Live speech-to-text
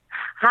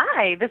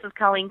Hi, this is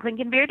Colleen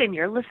Klinkenbeard, and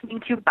you're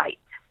listening to Bite.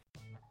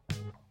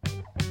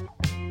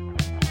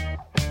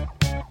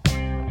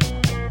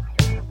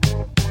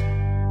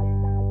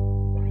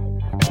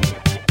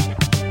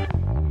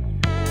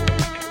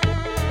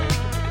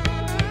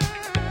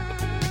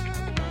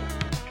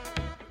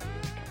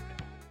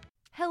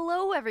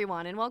 Hello,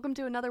 everyone, and welcome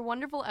to another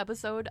wonderful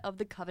episode of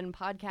the Coven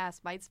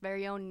Podcast, Bite's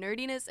very own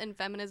nerdiness and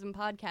feminism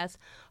podcast,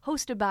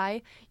 hosted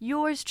by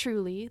yours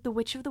truly, the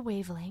Witch of the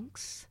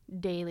Wavelengths,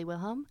 Daily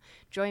Wilhelm.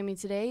 Joining me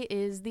today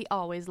is the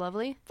always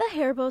lovely, the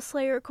Hairbow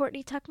Slayer,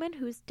 Courtney Tuckman,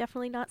 who's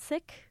definitely not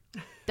sick.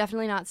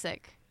 Definitely not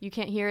sick. You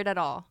can't hear it at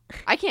all.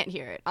 I can't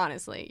hear it,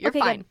 honestly. You're Okay,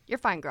 fine. good. You're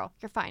fine, girl.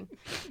 You're fine.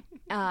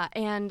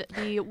 And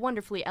the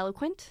wonderfully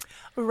eloquent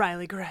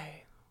Riley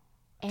Gray.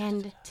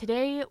 And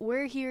today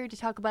we're here to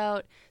talk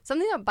about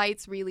something that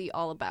Bite's really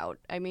all about.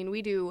 I mean,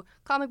 we do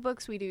comic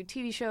books, we do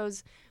TV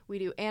shows, we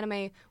do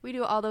anime, we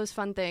do all those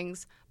fun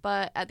things.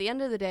 But at the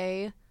end of the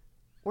day,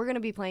 we're going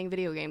to be playing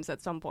video games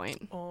at some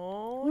point.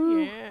 Oh,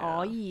 yeah.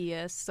 Oh,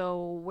 yes.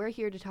 So we're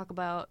here to talk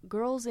about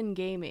girls in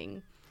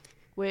gaming,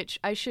 which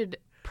I should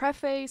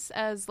preface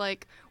as,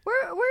 like,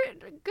 we're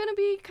going to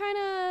be kind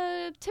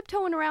of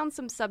tiptoeing around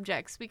some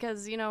subjects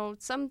because, you know,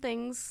 some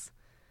things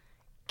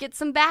get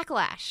some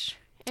backlash.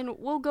 And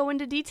we'll go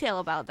into detail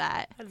about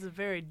that. That is a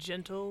very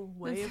gentle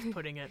way of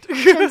putting it.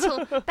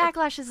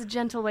 Backlash is a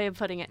gentle way of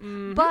putting it.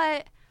 Mm-hmm.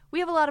 But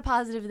we have a lot of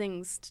positive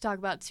things to talk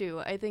about, too.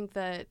 I think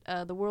that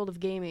the world of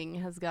gaming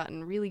has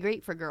gotten really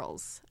great for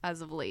girls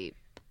as of late,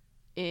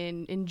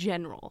 in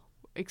general,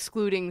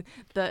 excluding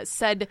the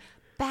said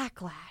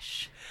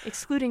backlash.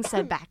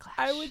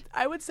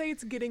 I would say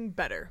it's getting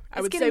better.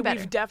 I would getting say better.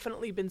 We've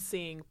definitely been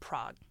seeing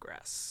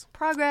progress.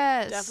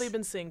 Definitely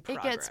been seeing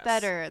progress. It gets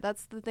better.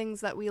 That's the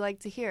things that we like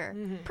to hear.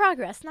 Mm-hmm.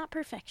 Progress, not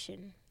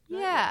perfection.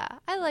 Yeah,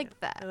 I like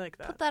that. I like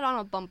that. Put that on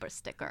a bumper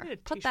sticker.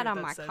 Put that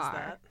on my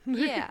car.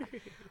 Yeah.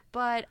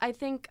 But I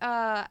think,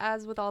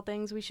 as with all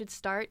things, we should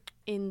start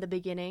in the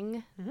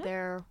beginning. Mm-hmm.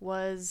 There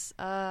was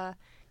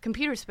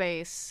computer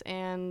space,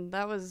 and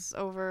that was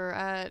over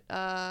at,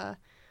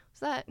 what's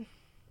that?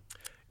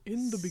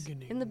 In the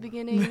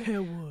beginning.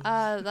 There was.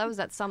 That was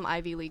at some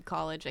Ivy League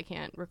college. I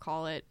can't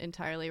recall it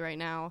entirely right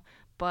now.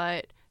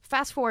 But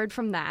fast forward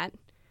from that,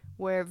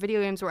 where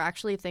video games were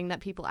actually a thing that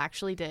people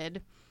actually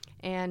did.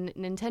 And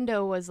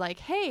Nintendo was like,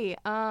 hey,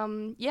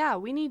 yeah,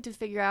 we need to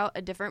figure out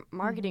a different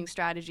marketing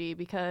strategy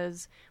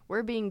because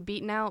we're being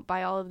beaten out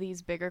by all of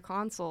these bigger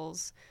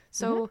consoles.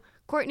 So,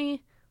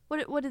 Courtney,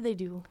 what did they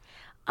do?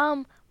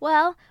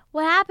 Well,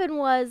 what happened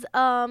was,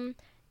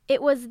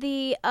 it was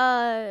the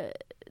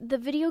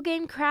video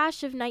game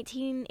crash of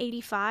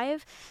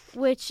 1985,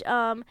 which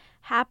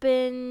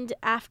happened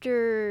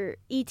after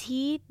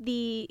E.T.,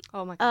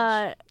 oh my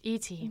gosh,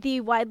 E.T.,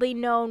 the widely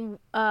known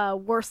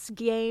worst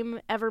game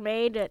ever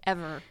made. It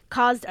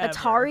caused Ever.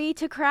 Atari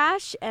to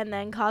crash and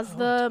then caused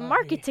the Atari.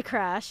 market to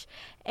crash.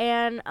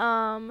 And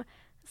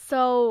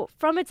so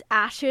from its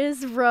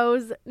ashes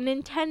rose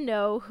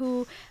Nintendo,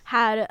 who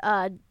had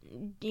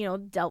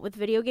dealt with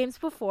video games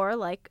before,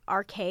 like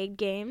arcade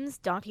games,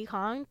 Donkey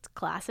Kong,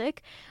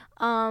 classic.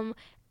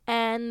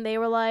 And they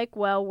were like,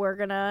 well, we're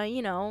gonna,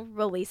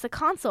 release a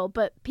console.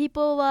 But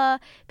people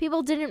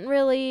didn't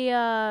really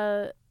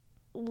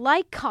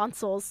like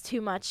consoles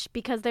too much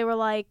because they were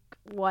like,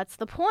 what's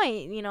the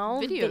point?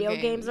 Video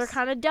games are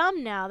kind of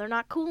dumb now. They're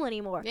not cool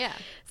anymore. Yeah.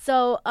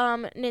 So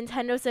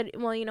Nintendo said,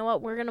 well, you know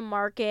what? We're gonna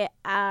market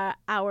our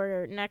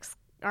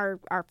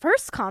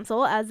first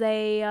console as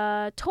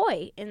a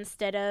toy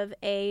instead of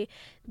a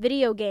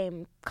video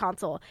game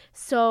console.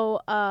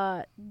 So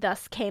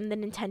thus came the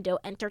Nintendo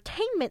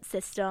Entertainment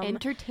System.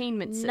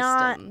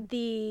 Not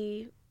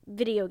the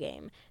video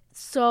game.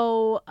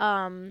 So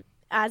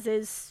as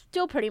is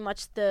still pretty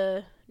much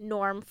the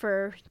norm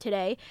for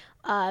today,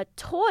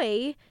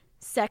 toy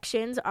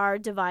sections are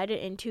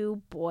divided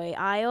into boy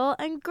aisle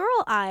and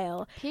girl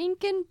aisle.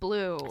 Pink and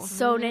blue.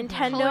 So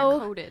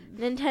Color-coded.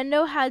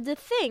 Nintendo had to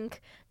think,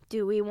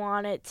 do we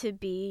want it to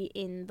be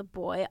in the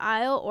boy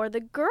aisle or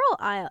the girl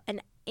aisle?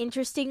 And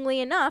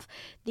interestingly enough,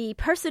 the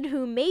person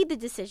who made the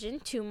decision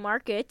to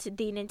market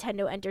the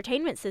Nintendo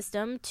Entertainment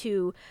System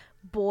to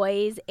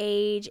boys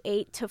age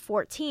 8 to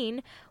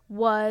 14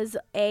 was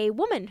a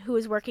woman who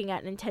was working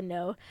at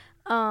Nintendo.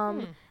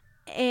 And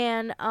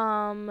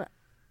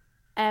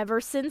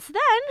ever since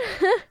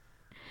then...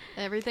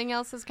 Everything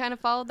else has kind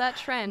of folled that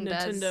trend.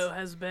 Nintendo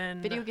has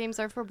been... Video games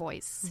are for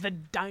boys. The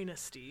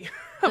dynasty.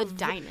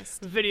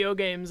 Video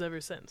games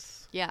ever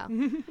since. Yeah.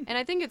 And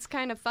I think it's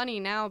kind of funny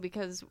now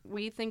because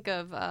we think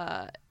of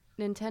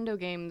Nintendo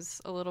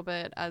games a little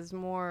bit as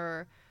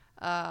more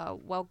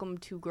welcome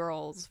to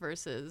girls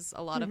versus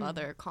a lot of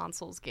other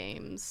consoles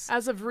games.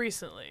 As of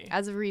recently,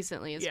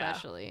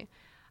 especially.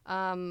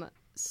 Yeah.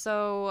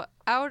 So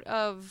out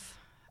of...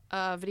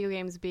 video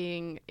games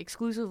being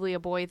exclusively a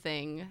boy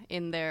thing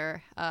in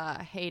their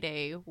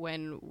heyday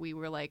when we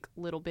were like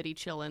little bitty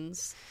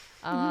chillins,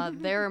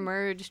 there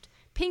emerged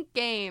pink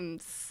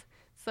games.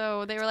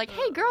 So they were like,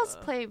 "Hey, girls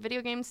play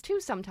video games too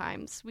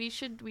sometimes. We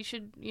should,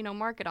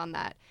 market on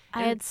that."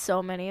 I had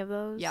so many of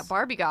those. Yeah,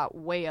 Barbie got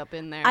way up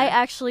in there. I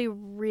actually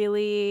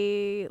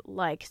really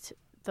liked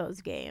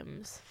those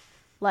games,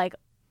 like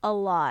a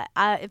lot.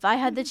 If I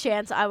had the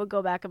chance, I would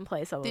go back and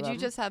play some of them. Did you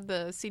just have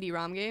the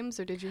CD-ROM games,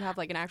 or did you have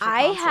like an actual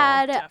I console?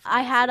 had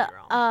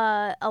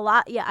CD-ROM. a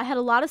lot. Yeah, I had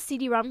a lot of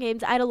CD-ROM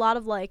games. I had a lot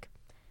of like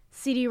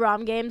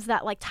CD-ROM games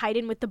that like tied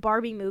in with the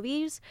Barbie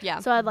movies. Yeah.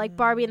 So I had like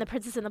Barbie and the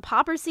Princess and the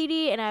Pauper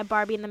CD, and I had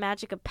Barbie and the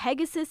Magic of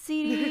Pegasus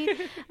CD.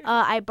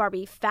 I had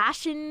Barbie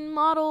fashion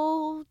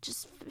model,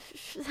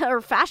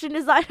 or fashion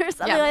designer,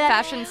 something like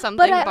that. Fashion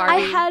something. But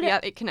Barbie.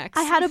 It connects.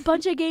 I had a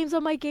bunch of games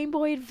on my Game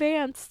Boy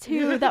Advance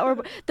too that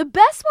were the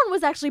best one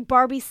was actually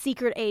Barbie's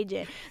Secret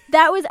Agent.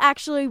 That was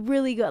actually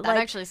really good. That like,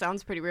 actually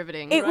sounds pretty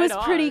riveting. It was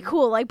pretty on.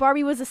 cool. Like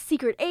Barbie was a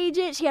secret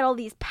agent. She had all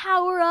these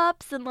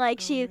power-ups and like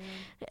she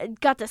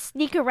got to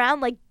sneak around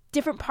like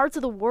different parts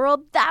of the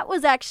world. That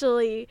was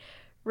actually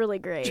really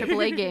great.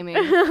 AAA gaming.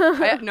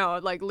 No,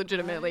 like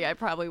legitimately, I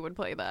probably would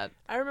play that.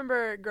 I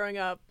remember growing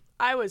up,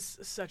 I was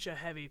such a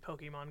heavy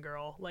Pokemon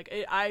girl. Like,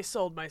 I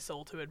sold my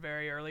soul to it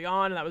very early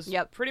on, and that was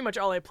pretty much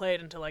all I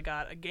played until I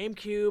got a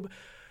GameCube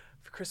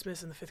for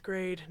Christmas in the 5th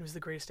grade. It was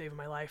the greatest day of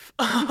my life.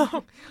 We'll talk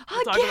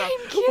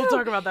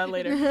about that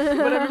later.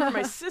 But I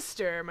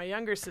remember my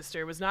younger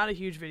sister, was not a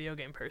huge video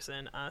game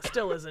person.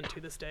 Still isn't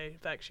to this day. In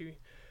fact, she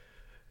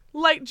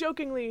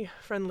jokingly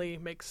friendly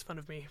makes fun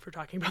of me for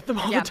talking about them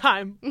all the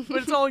time.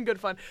 But it's all in good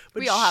fun.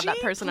 But we all have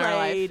that person in our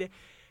life.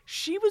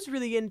 She was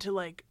really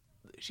into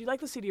she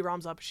liked the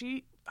CD-ROMs up.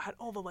 She had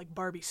all the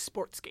Barbie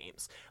sports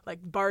games, like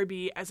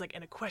Barbie as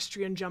an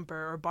equestrian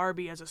jumper or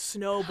Barbie as a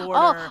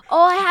snowboarder.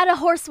 Oh, I had a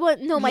horse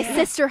one. No, my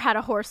sister had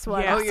a horse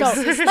one. Yeah.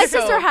 My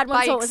sister had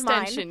one, by so it was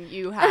mine. extension,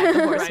 you had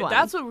the horse Right, one.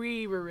 that's what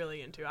we were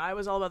really into. I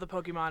was all about the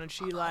Pokemon, and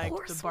she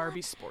liked the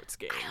Barbie sports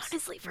games. I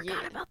honestly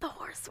forgot about the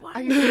horse one.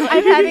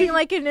 I'm having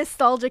a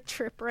nostalgic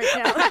trip right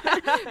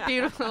now.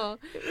 Beautiful.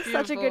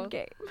 Such a good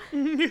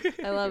game.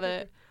 I love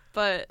it.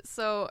 But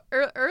so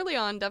early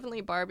on, definitely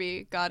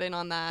Barbie got in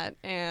on that,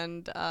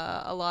 and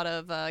a lot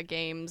of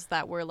games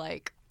that were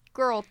like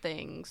girl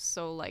things,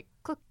 so like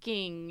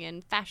cooking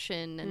and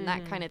fashion and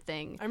that kind of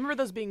thing. I remember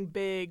those being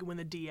big when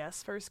the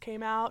DS first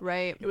came out.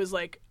 Right. It was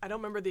I don't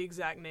remember the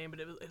exact name, but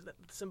the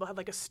symbol had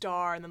a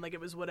star, and then it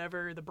was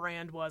whatever the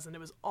brand was, and it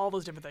was all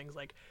those different things.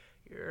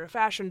 You're a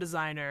fashion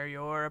designer,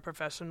 you're a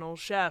professional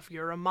chef,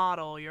 you're a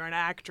model, you're an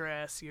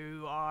actress,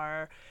 you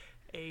are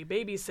a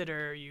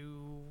babysitter,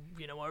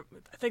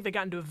 I think they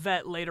got into a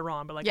vet later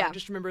on, but I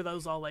just remember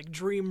those all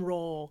dream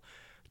role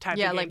type of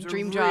games. Yeah, like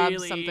Dream really,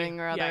 Job something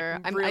or other.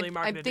 Really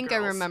I think I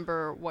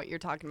remember what you're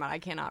talking about. I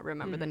cannot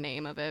remember the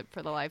name of it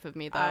for the life of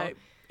me, though.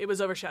 It was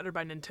overshadowed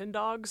by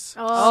Nintendogs.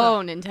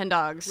 Oh,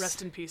 Nintendogs.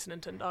 Rest in peace,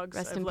 Nintendogs.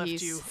 Rest I've in left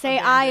peace. you Say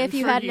I if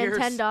you had years.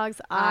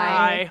 Nintendogs.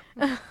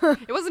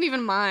 It wasn't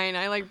even mine.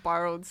 I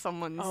borrowed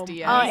someone's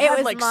DS. it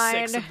had was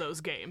mine. 6 of those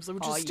games,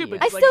 which is stupid.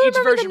 Yeah. I still each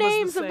remember the version was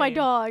names of my same.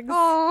 dogs.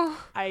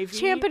 Oh, Ivy,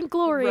 Champ and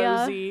Gloria.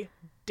 Rosie,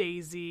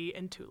 Daisy,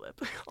 and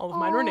Tulip. All of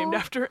mine were named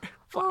after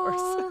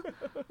flowers.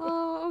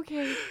 Oh,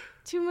 okay.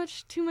 Too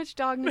much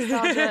dog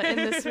nostalgia in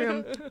this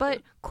room.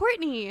 But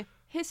Courtney,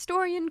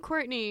 historian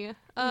Courtney,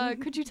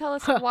 could you tell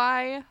us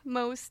why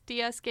most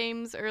DS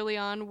games early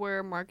on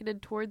were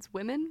marketed towards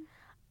women?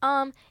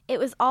 It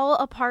was all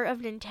a part of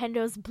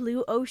Nintendo's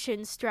Blue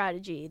Ocean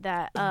strategy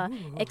that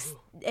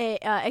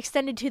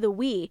extended to the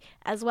Wii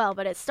as well.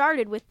 But it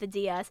started with the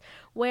DS,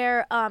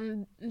 where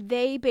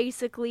they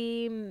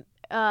basically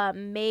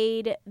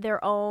made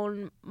their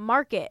own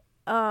market,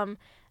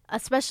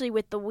 especially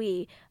with the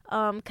Wii.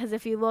 Because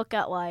if you look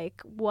at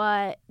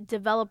what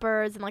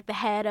developers and the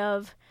head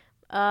of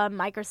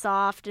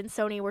Microsoft and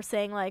Sony were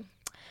saying, we've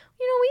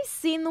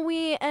seen the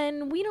Wii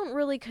and we don't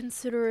really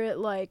consider it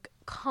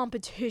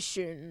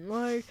competition.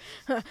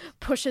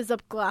 Pushes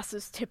up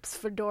glasses, tips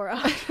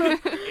fedora.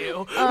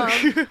 Ew.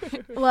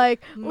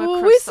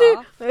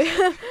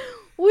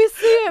 we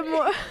see it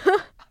more.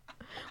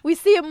 We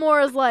see it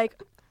more as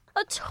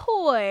a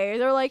toy.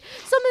 They're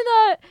something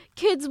that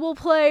kids will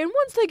play, and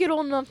once they get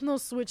old enough, they'll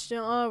switch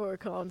to other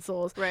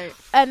consoles. Right.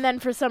 And then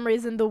for some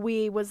reason, the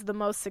Wii was the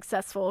most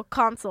successful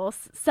console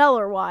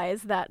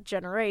seller-wise that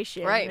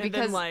generation. Right, And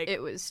because then,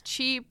 it was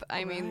cheap.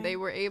 I mean, they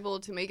were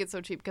able to make it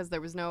so cheap because there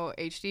was no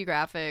HD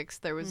graphics,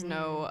 there was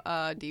no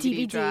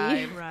DVD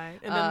drive. Right.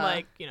 And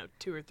then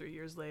 2 or 3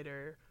 years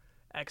later,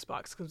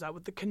 Xbox comes out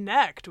with the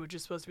Kinect, which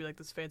is supposed to be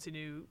this fancy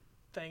new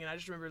thing. And I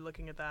just remember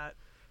looking at that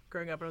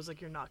growing up, and I was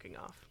you're knocking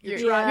off. You're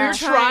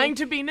trying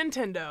to be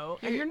Nintendo,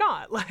 and you're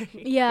not.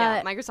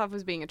 Yeah. Maicrosoft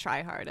was being a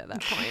tryhard at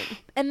that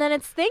point. And then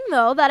its thing,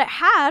 though, that it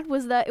had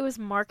was that it was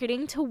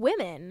marketing to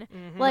women.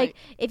 Right.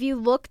 If you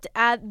looked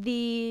at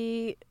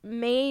the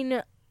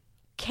main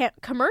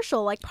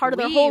commercial, part of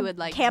their We whole would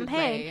like to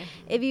campaign, play.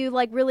 if you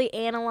really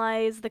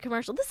analyze the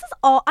commercial, this is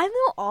all, I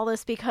know all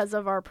this because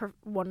of our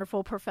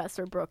wonderful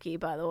Professor Brookie,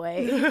 by the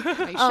way.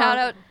 Shout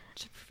out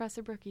to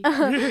Professor Brookie.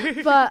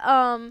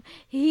 But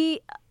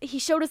he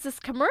showed us this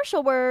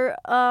commercial where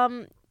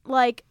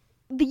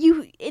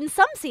in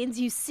some scenes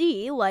you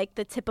see like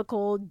the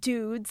typical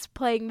dudes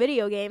playing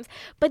video games,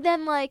 but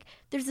then like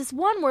there's this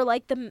one where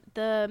like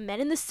the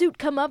men in the suit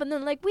come up and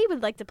then like we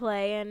would like to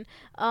play, and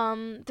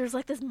there's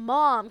like this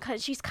mom,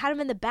 cause she's kind of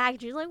in the back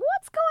and she's like,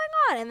 what's going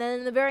on? And then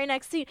in the very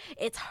next scene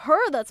it's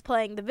her that's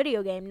playing the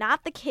video game,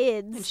 not the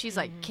kids, and she's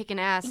like kicking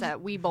ass at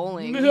Wii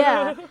Bowling.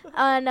 Yeah.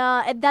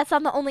 And that's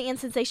not the only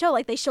instance they show.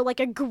 Like they show like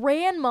a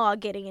grandma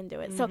getting into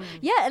it. So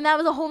yeah, and that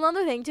was a whole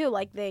other thing too.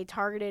 Like they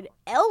targeted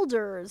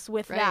elders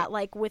with that,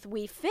 like with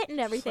Wii Fit and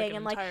everything,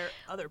 and like entire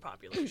other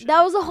population.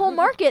 That was a whole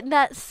market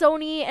that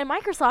Sony and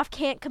Microsoft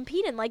can't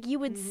compete in. Like you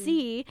would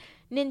see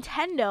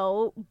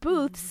Nintendo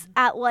booths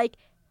at like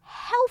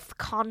health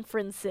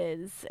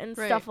conferences and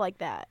stuff like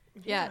that.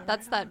 Yeah,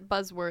 that's that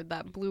buzzword,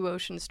 that blue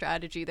ocean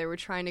strategy. They were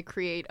trying to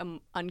create an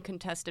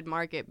uncontested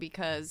market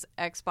because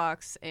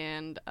Xbox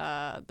and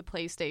the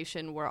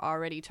PlayStation were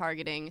already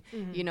targeting,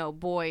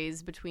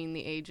 boys between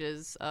the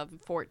ages of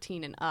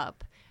 14 and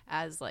up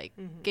as like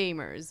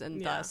gamers,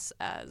 and thus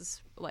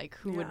as like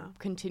who would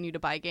continue to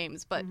buy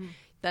games. But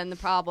then the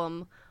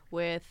problem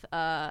with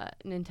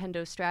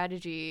Nintendo's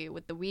strategy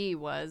with the Wii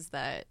was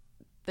that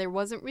there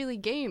wasn't really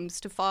games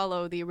to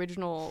follow the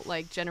original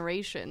like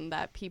generation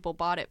that people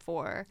bought it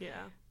for.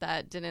 Yeah.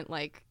 That didn't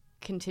like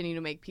continue to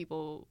make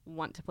people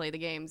want to play the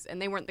games,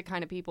 and they weren't the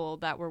kind of people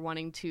that were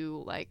wanting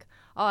to like,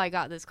 oh, I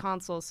got this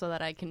console so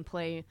that I can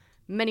play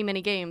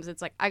many games.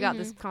 It's like I got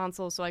this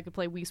console so I could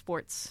play Wii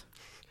Sports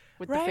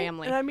with the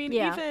family. And I mean,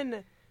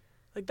 even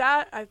like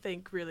that, I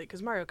think really,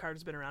 because Mario Kart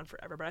has been around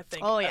forever, but I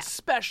think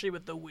especially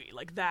with the Wii,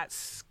 like that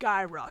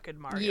skyrocketed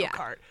Mario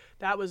Kart,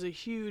 that was a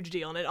huge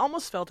deal, and it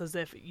almost felt as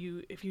if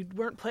you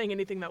weren't playing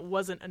anything that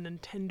wasn't a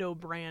Nintendo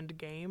brand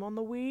game on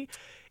the Wii,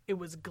 it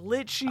was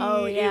glitchy.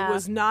 It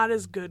was not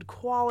as good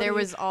quality. There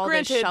was all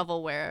this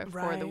shovelware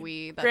for the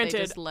Wii that they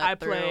just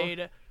let through. I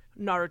played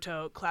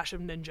Naruto, Clash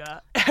of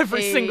Ninja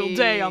every single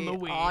day on the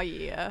Wii. Oh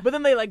yeah. But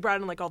then they like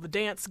brought in like all the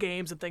dance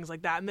games and things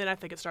like that, and then I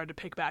think it started to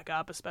pick back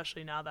up,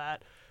 especially now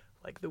that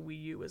like the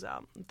Wii U was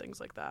out and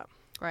things like that.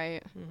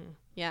 Right.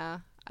 Yeah.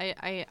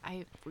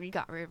 We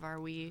got rid of our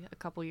Wii a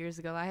couple years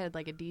ago. I had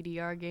like a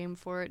DDR game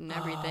for it and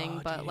everything,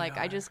 but DDR. Like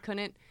I just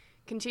couldn't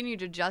continue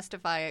to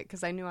justify it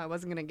because I knew I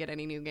wasn't going to get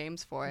any new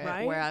games for it.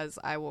 Right? Whereas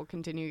I will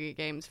continue to get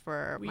games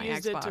for my Xbox. We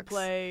used it to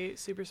play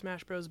Super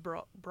Smash Bros.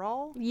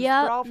 Brawl.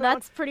 Yeah,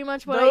 that's pretty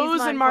much what those I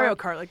used and Mario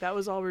Kart. Like that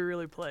was all we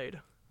really played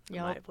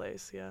in my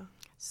place. Yeah.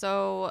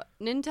 So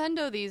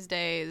Nintendo these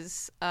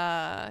days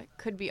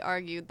could be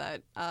argued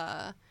that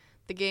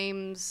the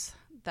games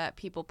that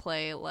people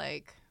play,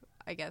 like,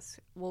 I guess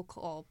we'll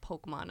call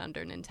Pokemon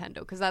under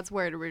Nintendo because that's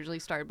where it originally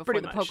started before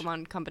the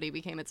Pokemon company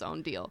became its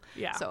own deal.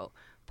 Yeah. So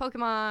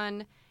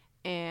Pokemon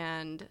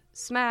and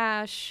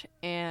Smash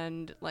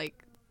and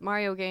like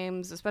Mario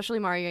games, especially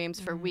Mario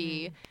games for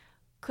Wii,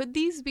 could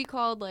these be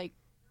called like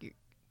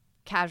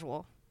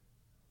casual?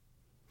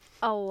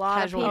 A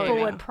lot of people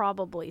would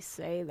probably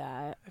say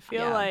that. I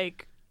feel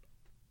like,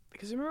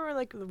 because remember,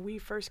 like, the Wii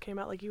first came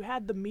out, like, you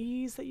had the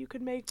Miis that you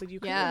could make, but you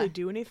couldn't really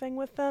do anything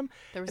with them.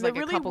 There was, and like, it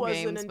really a couple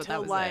wasn't games, until, but that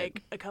was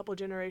like, a couple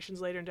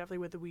generations later, and definitely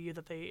with the Wii U,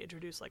 that they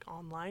introduced, like,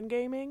 online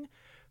gaming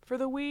for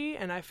the Wii,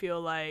 and I feel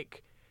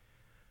like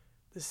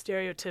the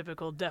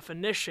stereotypical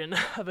definition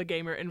of a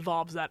gamer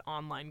involves that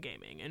online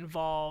gaming,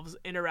 involves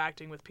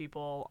interacting with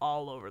people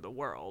all over the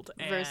world.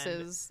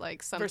 Versus,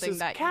 like, something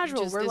that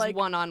casual, just where, is like,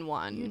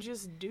 one-on-one. You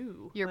just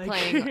do. You're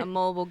playing a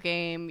mobile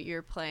game.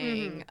 You're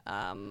playing,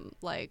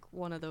 like,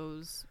 one of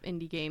those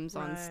indie games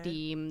on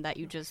Steam that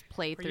you just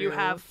play through. You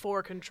have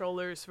 4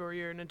 controllers for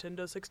your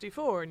Nintendo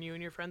 64, and you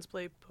and your friends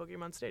play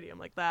Pokemon Stadium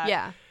like that.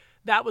 Yeah.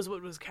 That was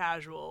what was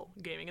casual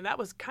gaming, and that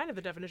was kind of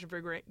the definition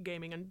for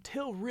gaming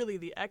until really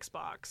the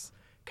Xbox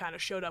kind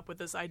of showed up with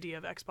this idea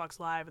of Xbox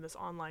Live and this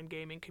online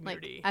gaming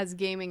community. Like, as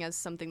gaming as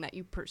something that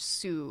you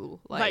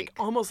pursue, like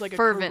almost like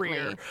fervently.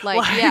 A career.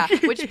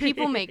 Like, which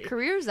people make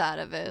careers out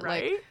of it.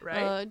 Right,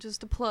 like,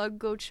 just a plug,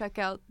 go check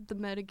out the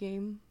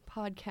Metagame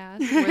podcast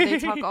where they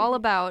talk all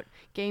about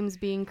games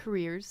being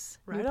careers.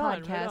 New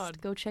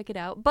podcast, go check it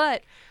out.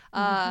 But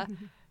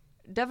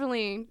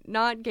definitely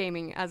not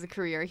gaming as a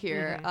career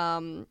here.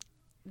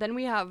 Then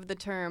we have the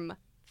term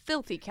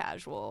filthy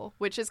casual,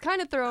 which is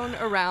kind of thrown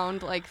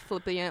around like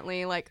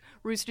flippantly. Like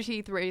Rooster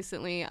Teeth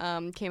recently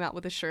came out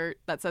with a shirt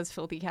that says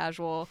filthy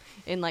casual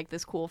in like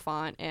this cool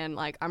font, and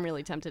like I'm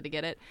really tempted to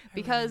get it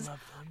because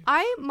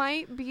I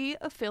might be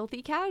a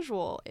filthy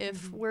casual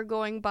if we're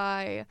going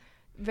by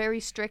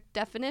very strict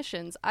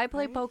definitions. I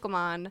play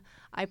Pokemon,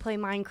 I play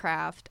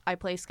Minecraft, I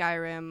play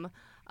Skyrim.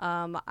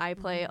 I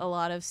play a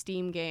lot of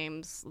Steam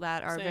games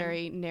that are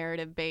very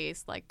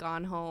narrative-based, like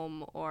Gone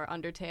Home or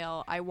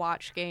Undertale. I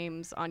watch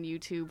games on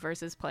YouTube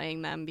versus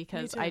playing them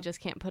because I just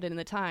can't put in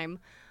the time.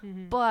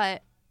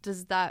 But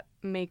does that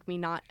make me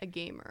not a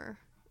gamer?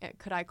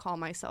 Could I call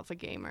myself a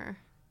gamer?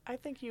 I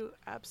think you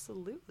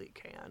absolutely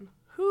can.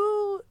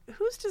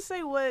 Who's to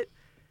say what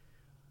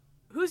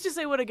who's to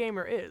say what a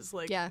gamer is?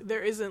 Like, Yeah.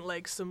 there isn't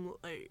like some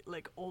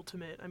like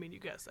ultimate. I mean,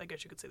 I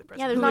guess you could say the president.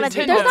 Yeah, there's not a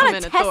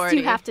Ultimate test authority.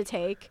 you have to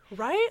take.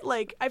 Right?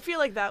 Like, I feel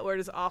like that word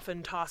is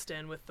often tossed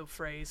in with the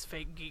phrase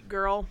 "fake geek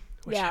girl."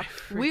 Which Yeah.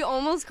 We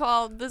almost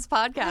called this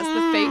podcast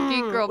the Fake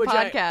Geek Girl which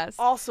Podcast.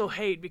 I also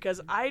hate because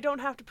I don't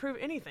have to prove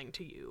anything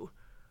to you.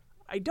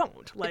 I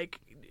don't. Like,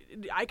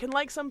 I can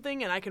like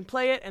something and I can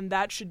play it, and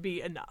that should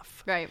be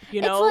enough. Right. You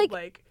It's know, like-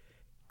 like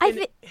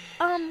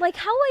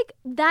how like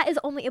that is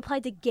only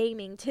applied to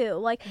gaming too.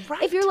 Like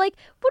Right. if you're like,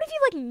 what if you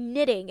like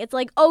knitting? It's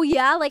like, oh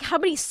yeah, like how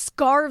many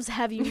scarves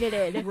have you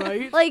knitted?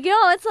 Right. Like, you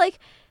know, it's like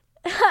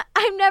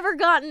I've never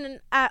gotten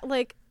at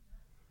like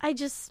I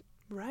just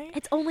Right.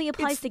 it only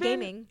applies to been-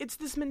 gaming. It's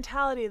this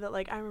mentality that,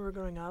 like, I remember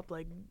growing up,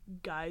 like,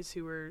 guys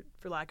who were,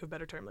 for lack of a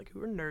better term, like, who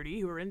were nerdy,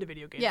 who were into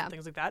video games Yeah. and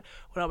things like that,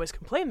 would always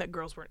complain that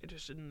girls weren't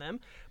interested in them.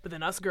 But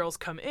then us girls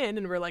come in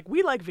and we're like,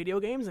 we like video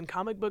games and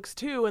comic books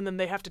too, and then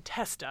they have to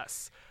test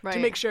us to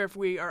Right. make sure if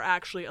we are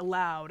actually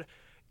allowed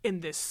in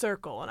this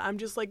circle. And I'm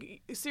just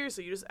like,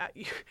 seriously,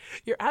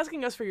 you're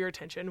asking us for your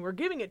attention. We're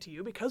giving it to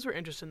you because we're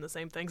interested in the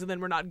same things, and then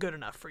we're not good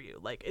enough for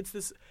you. Like, it's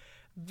this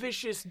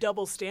vicious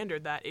double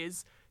standard that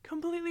is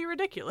completely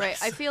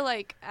ridiculous. Right. I feel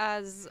like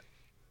as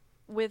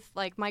with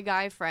like my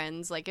guy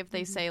friends, like if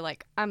they say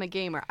like I'm a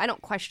gamer, I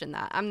don't question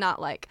that. I'm not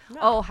like,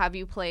 oh, have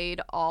you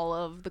played all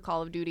of the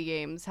Call of Duty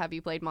games? Have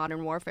you played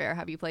Modern Warfare?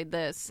 Have you played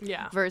this?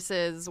 Yeah.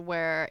 Versus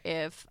where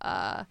if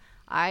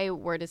I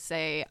were to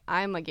say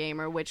I'm a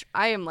gamer, which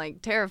I am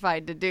like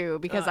terrified to do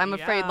because I'm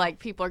afraid yeah. like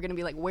people are going to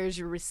be like, where's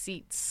your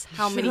receipts?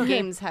 How many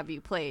games have you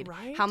played?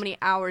 Right. How many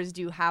hours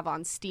do you have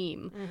on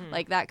Steam?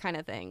 Like that kind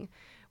of thing.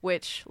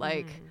 Which,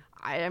 like,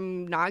 I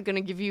am not going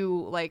to give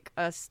you, like,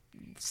 a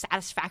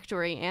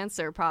satisfactory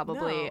answer,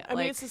 probably. No. I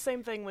mean, it's the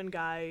same thing when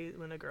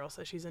a girl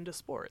says she's into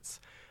sports.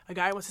 A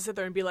guy wants to sit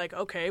there and be like,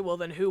 okay, well,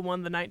 then who won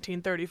the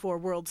 1934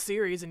 World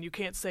Series? And you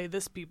can't say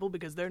this people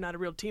because they're not a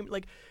real team.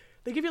 Like,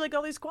 they give you, like,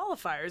 all these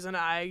qualifiers, and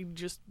I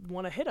just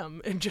want to hit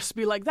them and just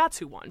be like, that's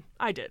who won.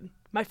 I did.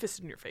 My fist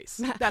in your face.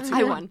 That's who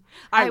I won.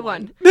 I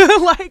won.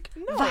 Like,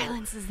 no.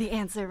 Violence is the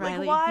answer,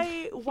 Riley.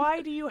 Like,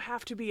 why do you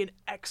have to be an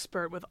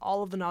expert with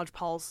all of the knowledge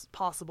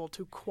possible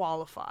to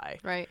qualify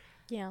Right.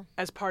 Yeah.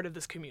 as part of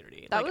this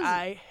community? That Like, was-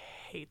 I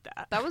hate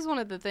that. That was one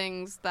of the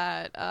things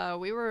that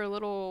we were a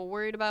little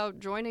worried about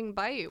joining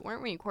Byte,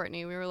 weren't we,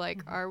 Courtney? We were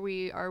like, are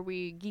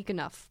we geek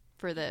enough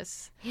for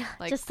this? Yeah.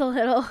 Like- Just a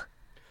little.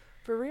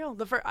 For real.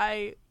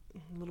 A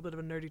little bit of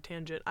a nerdy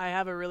tangent. I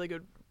had a really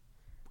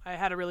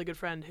good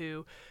friend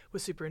who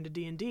was super into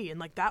D&D, and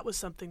like that was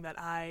something that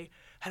I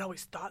had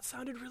always thought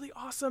sounded really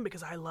awesome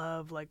because I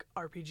love like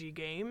RPG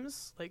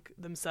games like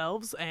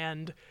themselves.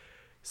 And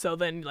so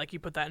then like you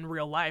put that in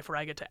real life where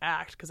I get to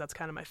act because that's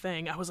kind of my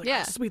thing. I was like,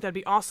 Yeah. oh, sweet, that'd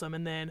be awesome.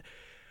 And then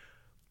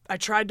I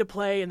tried to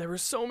play, and there were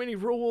so many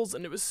rules,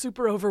 and it was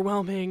super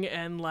overwhelming,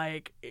 and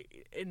like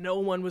no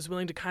one was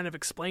willing to kind of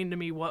explain to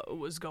me what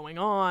was going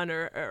on,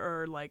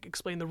 or like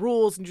explain the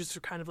rules, and just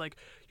kind of like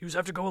you just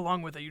have to go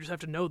along with it. You just have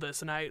to know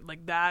this, and I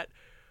like that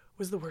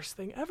was the worst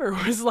thing ever.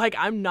 Was like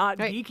I'm not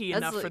Right. geeky That's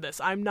enough for like- this.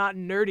 I'm not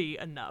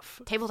nerdy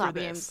enough. Tabletop for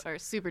this. games are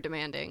super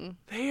demanding.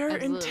 They are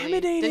Absolutely.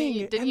 intimidating,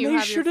 Didn't and you they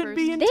have your shouldn't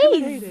be first- They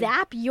intimidating.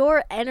 zap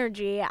your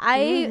energy.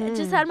 I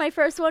just had my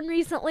first one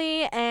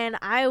recently, and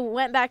I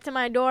went back to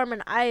my dorm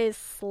and I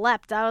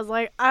slept. I was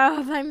like,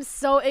 oh, I'm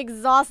so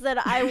exhausted.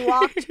 I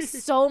walked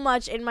so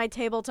much in my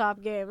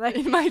tabletop game. Like,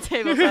 In my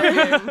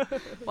tabletop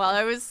game while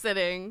I was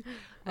sitting.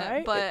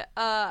 Right? But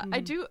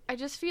I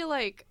just feel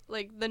like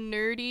the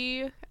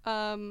nerdy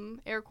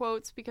air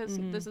quotes, because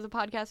this is a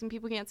podcast and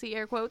people can't see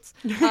air quotes,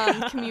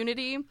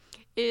 community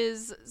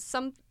is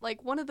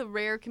one of the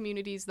rare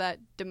communities that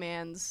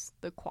demands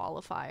the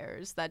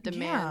qualifiers, that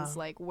demands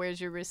like, where's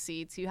your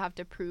receipts? You have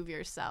to prove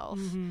yourself.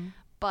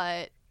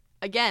 But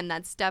again,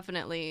 that's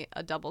definitely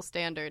a double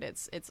standard.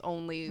 It's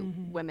only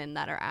women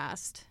that are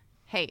asked,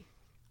 hey,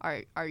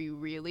 are you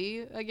really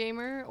a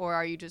gamer, or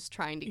are you just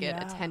trying to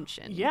get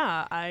attention?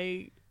 Yeah,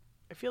 I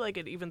feel like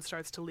it even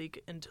starts to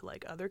leak into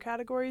like other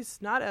categories,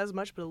 not as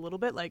much, but a little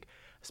bit, like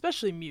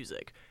especially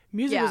music.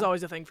 Music Yeah. was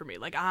always a thing for me.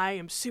 Like I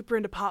am super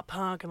into pop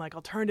punk and like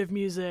alternative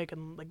music,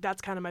 and like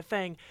that's kind of my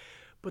thing.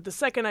 But the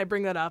second I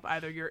bring that up,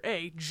 either you're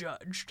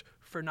judged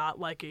for not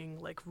liking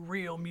like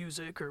real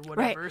music or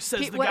whatever,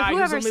 says the guy who's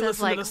whoever only says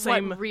listened like to the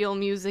same what real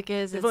music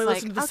is, they've it's only like,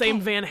 listened to the okay. same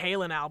Van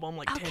Halen album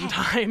like 10 Okay.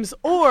 times.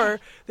 Or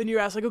then you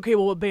ask like, okay,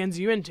 well, what bands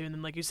are you into? And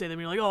then like you say them,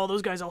 you're like, oh,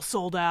 those guys all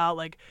sold out,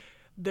 like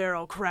they're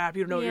all crap,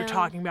 you don't know what you're Yeah.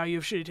 talking about, you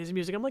have shitty taste in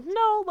music. I'm like,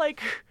 no,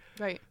 like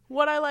Right.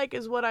 what I like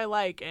is what I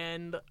like,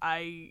 and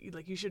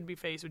you shouldn't be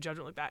faced with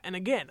judgment like that. And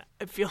again,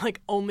 I feel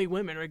like only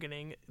women are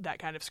getting that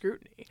kind of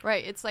scrutiny.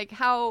 Right. It's like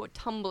how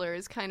Tumblr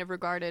is kind of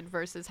regarded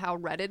versus how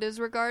Reddit is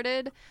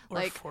regarded. Or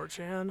like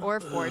 4chan. Or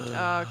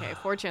 4chan. Okay,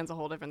 4chan's a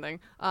whole different thing.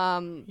 You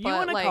but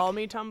want to like, call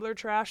me Tumblr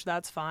trash,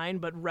 that's fine,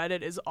 but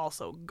Reddit is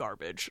also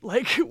garbage.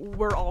 Like,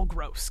 we're all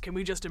gross. Can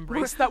we just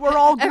embrace that we're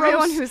all gross?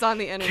 everyone who's on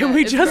the internet. Can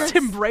we is just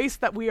gross. embrace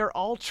that we are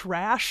all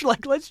trash?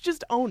 Like, let's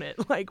just own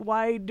it. Like,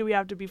 why do we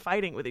have to be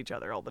fighting with each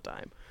other all the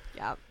time?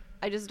 Yeah.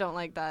 I just don't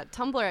like that.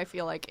 Tumblr, I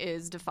feel like,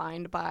 is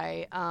defined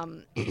by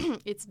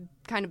its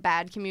kind of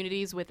bad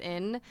communities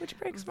within. Which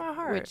breaks my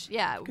heart. Which,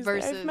 yeah,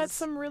 versus... I've met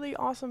some really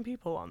awesome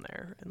people on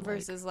there. And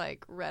versus,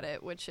 like,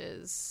 Reddit, which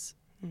is...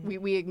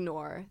 We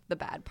ignore the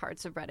bad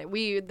parts of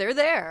Reddit. They're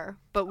there,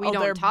 but we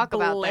don't talk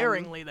about them.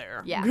 Blaringly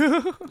there. Yeah,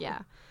 yeah.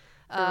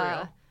 For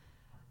real.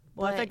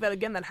 Well, I think that,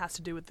 again, that has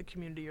to do with the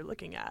community you're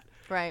looking at.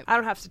 Right. I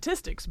don't have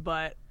statistics,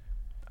 but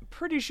I'm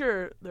pretty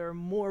sure there are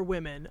more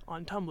women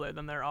on Tumblr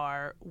than there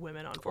are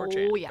women on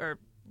 4chan or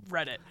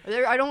Reddit.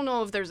 I don't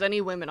know if there's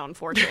any women on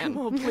 4chan.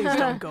 Well, please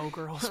don't go,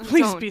 girls.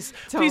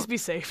 Please be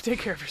safe. Take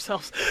care of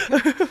yourselves.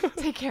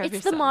 Take care of yourselves.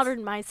 It's the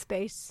modern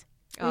MySpace.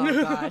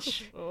 Oh,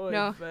 gosh.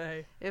 No,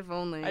 vey. If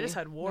only. I just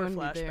had war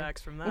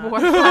flashbacks from that. War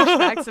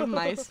flashbacks of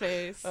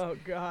MySpace. Oh,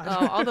 God.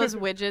 Oh, all those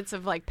widgets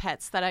of, like,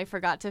 pets that I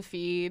forgot to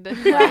feed.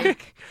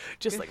 Like,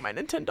 just like my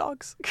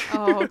Nintendogs.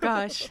 Oh,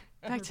 gosh.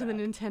 Back to the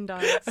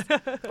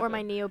Nintendogs. Or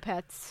my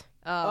Neopets.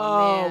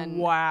 Oh, man.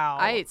 Wow.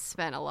 I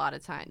spent a lot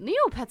of time.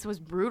 Neopets was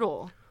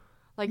brutal.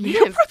 Like, you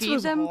didn't feed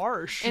them.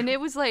 Harsh. And it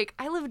was like,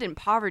 I lived in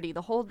poverty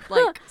the whole,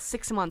 like,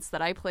 6 months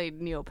that I played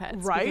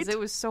Neopets. Right? Because it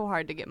was so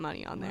hard to get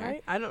money on there.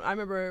 Right? I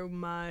remember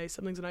my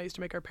siblings and I used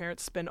to make our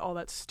parents spend all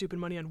that stupid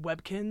money on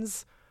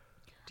Webkins.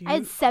 I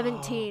had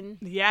 17.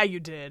 Yeah, you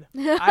did.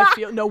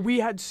 We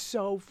had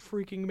so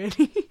freaking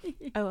many.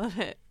 I love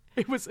it.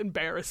 It was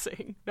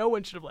embarrassing. No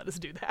one should have let us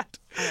do that.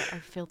 Our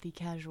filthy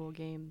casual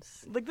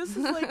games. Like, this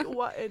is like,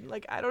 what?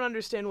 Like, I don't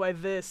understand why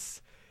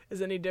this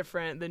is any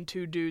different than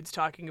two dudes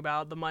talking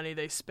about the money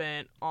they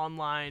spent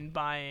online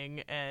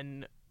buying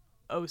an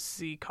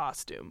OC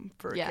costume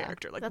for a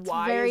character. Like, that's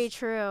very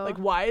true. Like,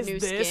 why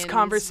is this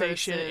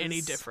conversation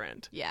any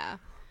different? Yeah.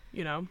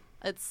 You know?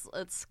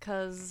 It's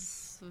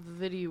because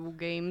video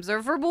games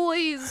are for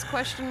boys,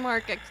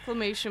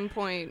 exclamation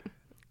point.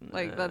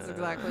 Like, that's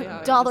exactly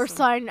how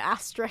 $!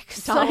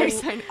 Asterisk.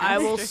 I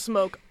will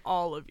smoke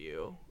all of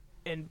you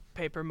in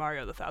Paper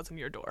Mario: The Thousand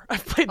Year Door.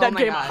 I've played that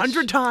game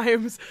 100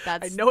 times.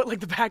 I know it like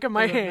the back of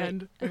my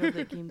hand. I love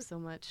that game so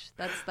much.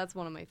 That's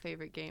one of my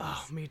favorite games.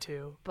 Oh, me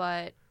too.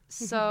 But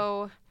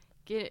so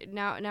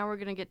now we're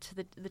gonna get to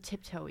the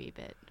tiptoey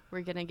bit. We're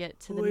gonna get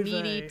to the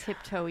meaty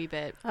tiptoey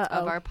bit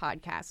of our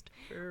podcast.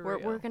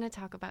 We're gonna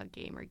talk about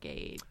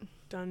Gamergate.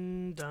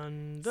 Dun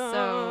dun dun.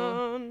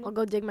 So I'll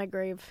go dig my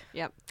grave.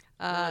 Yep.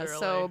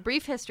 So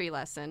brief history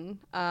lesson.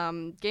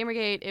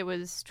 Gamergate. It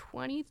was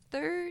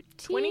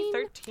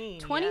 2013.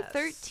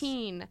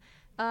 2013. Yes.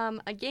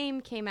 A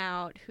game came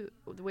out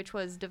which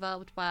was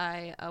developed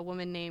by a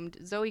woman named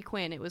Zoe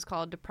Quinn. It was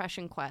called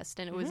Depression Quest,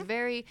 and it was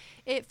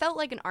it felt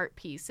like an art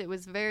piece. It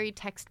was very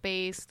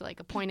text-based,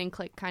 like a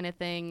point-and-click kind of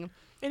thing.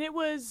 And it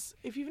was,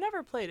 if you've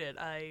never played it,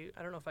 I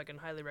don't know if I can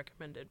highly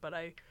recommend it, but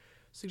I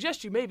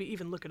suggest you maybe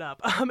even look it up.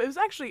 It was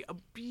actually a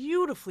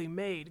beautifully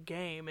made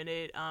game, and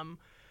it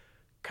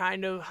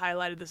kind of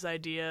highlighted this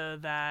idea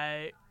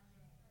that,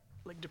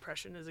 like,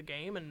 depression is a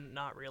game and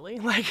not really.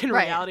 Like, in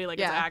reality, like,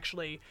 it's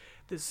actually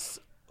this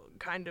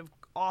kind of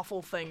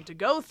awful thing to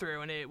go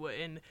through.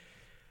 And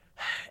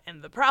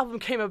the problem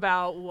came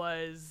about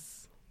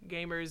was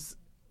gamers,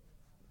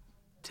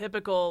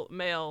 typical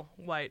male,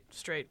 white,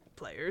 straight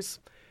players,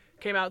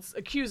 came out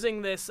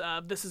accusing this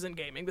of, this isn't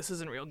gaming, this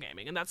isn't real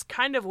gaming. And that's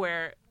kind of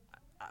where,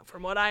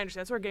 from what I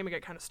understand, that's where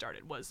Gamergate kind of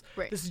started, was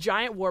this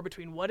giant war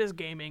between what is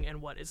gaming and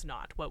what is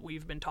not, what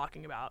we've been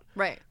talking about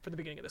for the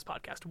beginning of this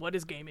podcast. What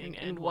is gaming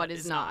and what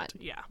is not.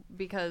 Yeah.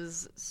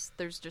 Because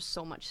there's just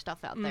so much stuff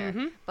out there.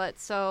 But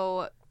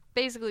so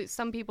basically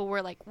some people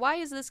were like, why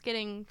is this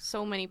getting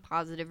so many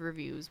positive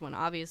reviews when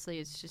obviously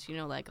it's just,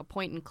 like a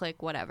point and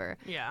click, whatever.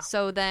 Yeah.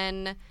 So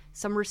then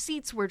some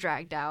receipts were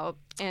dragged out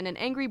and an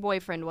angry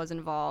boyfriend was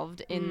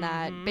involved in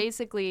that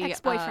basically...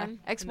 Ex-boyfriend.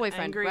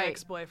 Ex-boyfriend, angry right.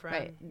 ex-boyfriend,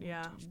 right.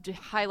 Yeah.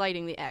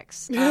 Highlighting the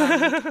ex.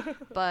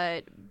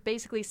 But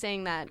basically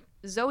saying that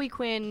Zoe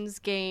Quinn's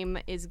game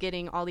is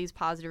getting all these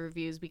positive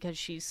reviews because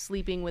she's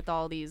sleeping with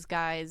all these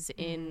guys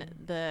in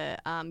the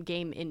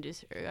game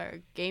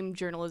industry, game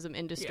journalism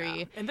industry.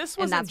 Yeah. And this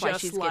wasn't that's why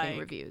just she's getting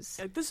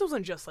reviews. This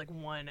wasn't just like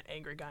one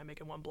angry guy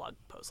making one blog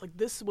post. Like,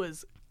 this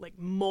was like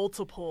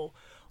multiple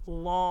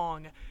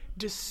long,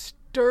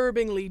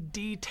 disturbingly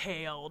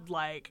detailed,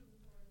 like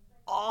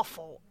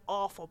awful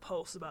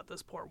posts about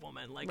this poor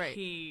woman. Like,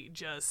 he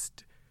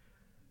just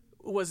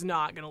was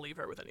not going to leave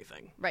her with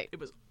anything. Right. It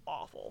was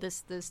awful.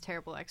 This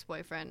terrible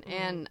ex-boyfriend.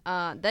 And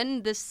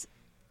then this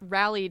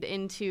rallied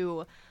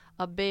into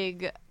a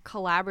big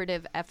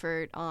collaborative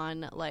effort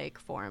on, like,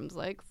 forums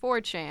like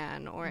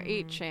 4chan or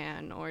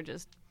 8chan or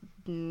just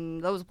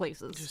those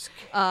places. Just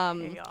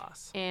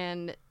chaos.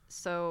 And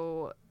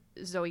so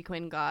Zoe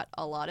Quinn got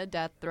a lot of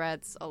death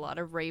threats, a lot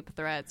of rape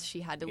threats. She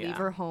had to leave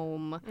her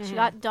home. She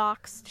got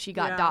doxxed.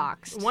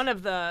 Doxxed. One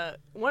of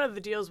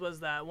the deals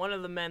was that one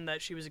of the men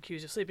that she was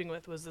accused of sleeping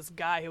with was this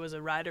guy who was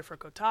a writer for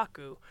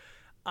Kotaku.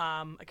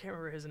 I can't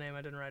remember his name.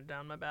 I didn't write it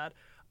down. My bad.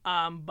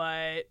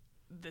 But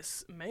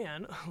this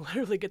man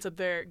literally gets up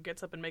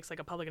and makes like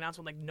a public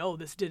announcement like, no,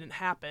 this didn't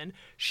happen.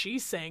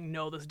 She's saying,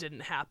 no, this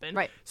didn't happen.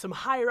 Right. Some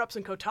higher ups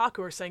in Kotaku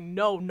are saying,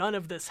 no, none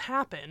of this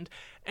happened.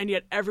 And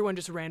yet everyone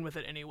just ran with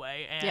it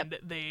anyway. And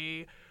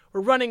they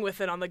were running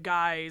with it on the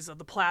guise of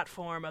the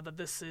platform of that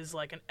this is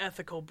like an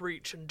ethical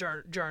breach in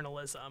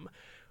journalism.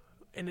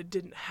 And it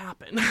didn't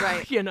happen.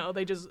 Right.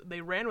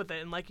 They ran with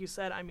it. And like you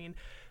said, I mean,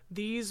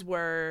 these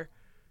were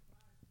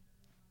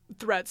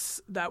threats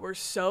that were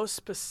so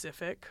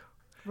specific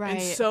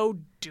and so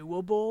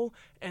doable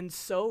and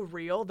so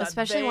real that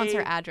especially once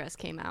her address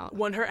came out.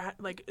 When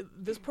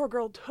this poor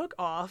girl took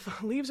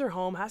off, leaves her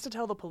home, has to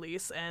tell the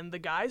police, and the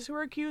guys who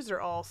are accused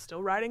are all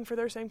still writing for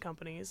their same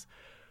companies,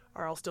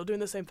 are all still doing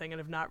the same thing and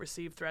have not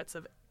received threats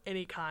of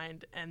any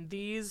kind. And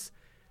these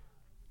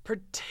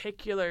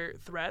particular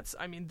threats,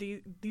 I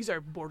mean, these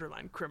are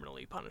borderline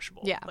criminally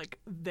punishable. Yeah.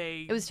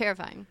 It was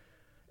terrifying.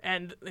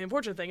 And the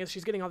unfortunate thing is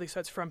she's getting all these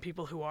threats from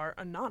people who are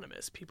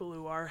anonymous, people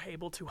who are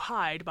able to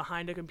hide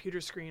behind a computer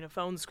screen, a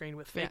phone screen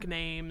with fake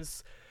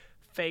names,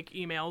 fake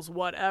emails,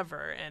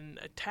 whatever, and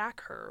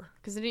attack her.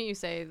 Because didn't you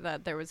say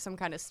that there was some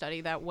kind of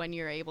study that when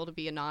you're able to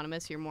be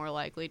anonymous, you're more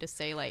likely to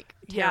say like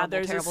terrible,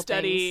 there's terrible a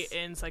study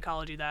things? in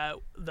psychology that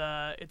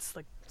it's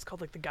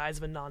called like the guise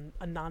of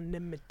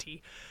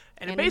anonymity.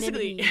 And it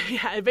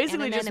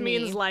basically just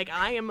means like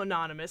I am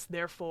anonymous,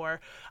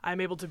 therefore I'm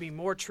able to be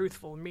more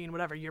truthful, mean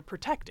whatever. You're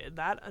protected.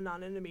 That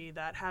anonymity,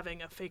 that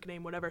having a fake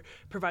name, whatever,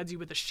 provides you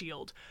with a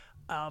shield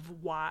of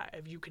why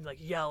if you can like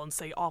yell and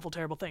say awful,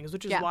 terrible things,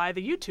 which is why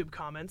the YouTube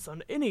comments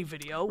on any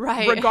video,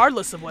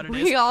 regardless of what it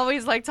is. We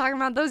always like talking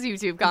about those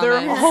YouTube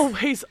comments. They're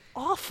always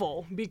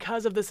awful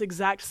because of this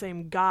exact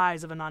same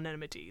guise of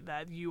anonymity,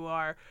 that you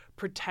are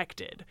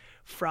protected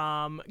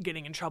from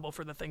getting in trouble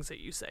for the things that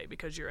you say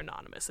because you're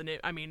anonymous. And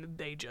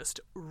they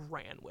just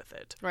ran with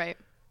it. Right.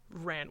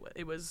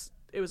 It was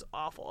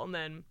awful. And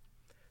then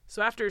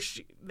so after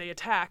they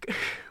attack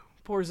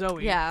poor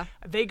Zoe,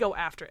 they go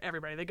after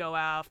everybody. They go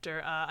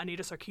after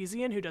Anita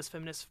Sarkeesian, who does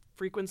Feminist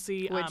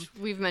Frequency, which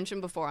we've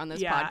mentioned before on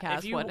this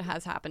podcast what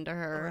has happened to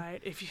her.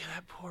 Right.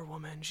 That poor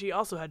woman, she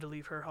also had to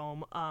leave her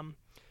home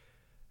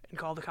and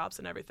call the cops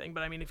and everything.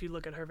 But I mean, if you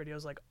look at her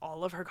videos, like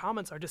all of her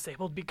comments are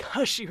disabled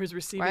because she was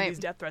receiving these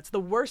death threats. The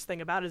worst thing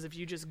about it is if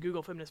you just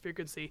Google Feminist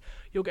Frequency,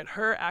 you'll get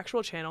her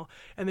actual channel,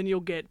 and then you'll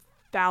get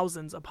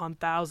thousands upon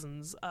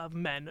thousands of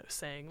men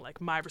saying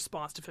like my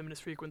response to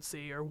Feminist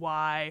Frequency or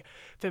why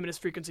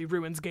Feminist Frequency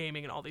ruins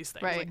gaming and all these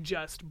things, like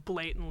just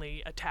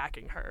blatantly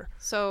attacking her.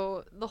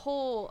 So the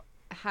whole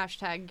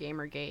hashtag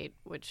Gamergate,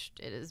 which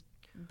it is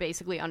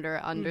basically under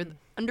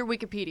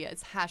Wikipedia,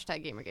 it's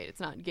hashtag Gamergate. It's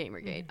not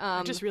Gamergate.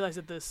 I just realized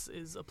that this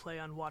is a play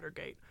on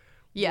Watergate.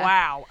 Yeah.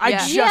 Wow. I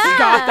just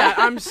got that.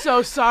 I'm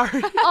so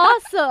sorry.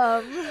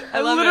 Awesome.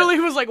 I literally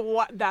was like,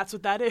 what? That's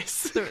what that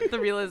is. The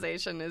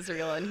realization is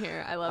real in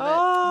here. I love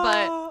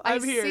it. But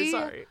I'm here.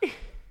 Sorry.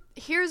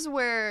 Here's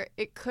where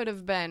it could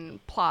have been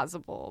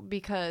plausible,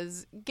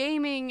 because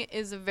gaming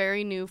is a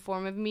very new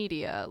form of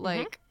media.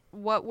 Like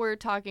what we're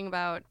talking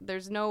about,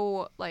 there's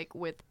no, like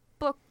with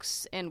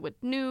books and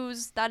with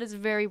news, that is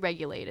very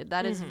regulated.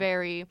 That is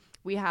very,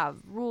 we have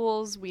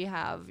rules, we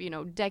have,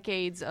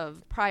 decades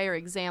of prior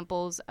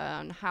examples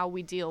on how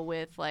we deal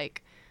with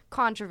like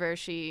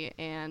controversy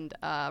and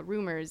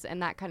rumors and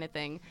that kind of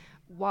thing.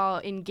 While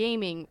in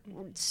gaming,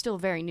 it's still a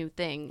very new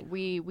thing.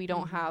 We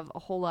don't have a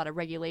whole lot of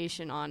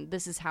regulation on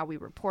this is how we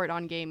report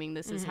on gaming,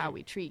 this is how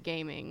we treat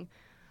gaming.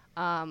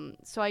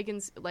 So I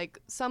can, like,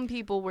 some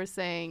people were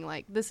saying,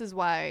 like, this is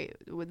what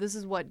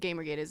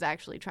Gamergate is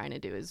actually trying to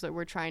do, is that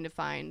we're trying to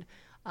find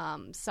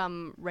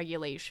some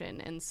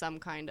regulation and some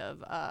kind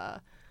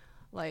of,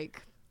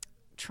 like,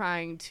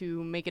 trying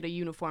to make it a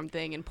uniform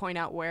thing and point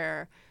out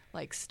where,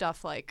 like,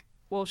 stuff like,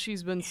 well,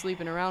 she's been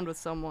sleeping around with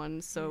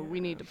someone, so we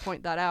need to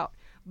point that out.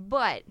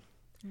 But.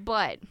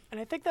 And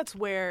I think that's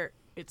where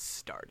it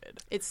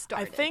started.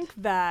 I think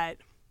that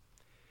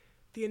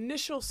the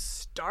initial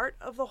start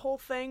of the whole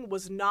thing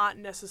was not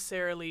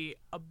necessarily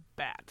a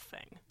bad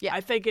thing. Yeah.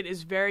 I think it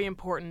is very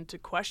important to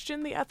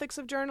question the ethics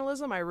of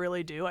journalism. I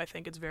really do. I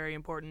think it's very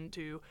important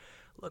to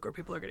look where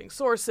people are getting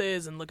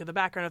sources and look at the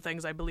background of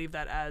things. I believe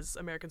that as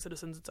American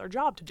citizens, it's our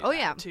job to do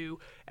that, to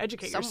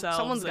educate yourselves.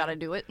 Someone's got to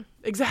do it.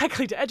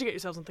 Exactly, to educate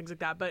yourselves and things like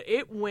that. But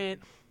it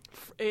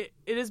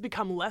has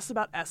become less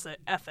about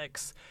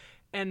ethics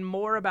and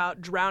more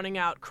about drowning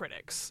out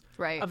critics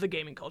of the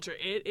gaming culture.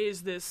 It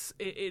is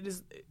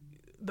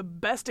the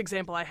best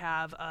example I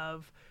have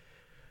of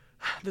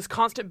this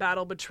constant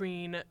battle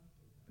between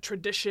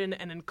tradition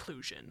and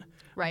inclusion.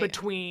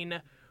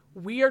 Between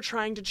we are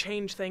trying to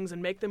change things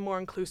and make them more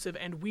inclusive,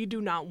 and we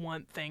do not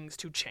want things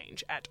to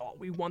change at all.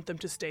 We want them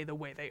to stay the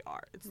way they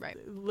are. It's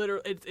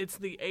it's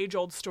the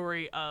age-old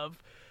story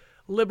of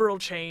liberal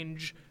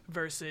change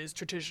versus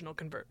traditional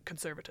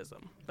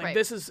conservatism.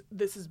 This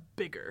is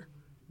bigger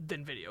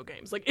than video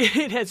games. Like,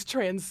 it has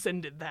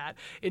transcended that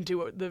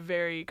into the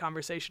very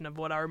conversation of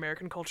what our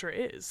American culture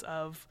is,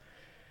 of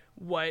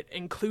what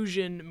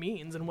inclusion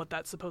means and what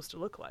that's supposed to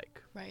look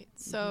like. Right.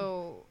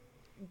 So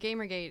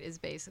Gamergate is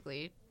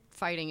basically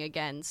fighting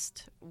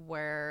against,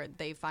 where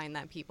they find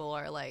that people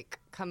are like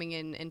coming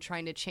in and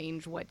trying to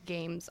change what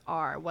games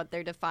are, what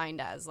they're defined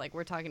as. Like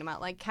we're talking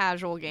about like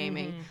casual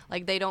gaming.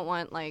 Like they don't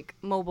want like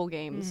mobile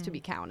games to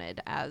be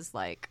counted as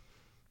like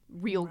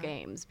real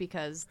games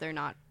because they're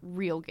not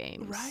real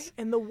games. Right.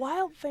 And the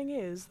wild thing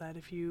is that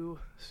if you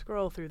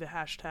scroll through the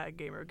hashtag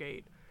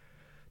Gamergate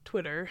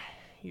Twitter,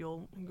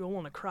 you'll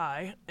want to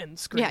cry and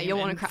scream. Yeah, you'll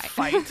want to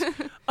cry.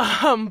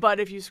 Fight. But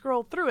if you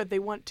scroll through it, they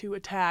want to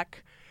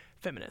attack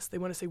feminists. They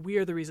want to say we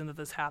are the reason that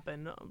this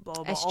happened. Blah,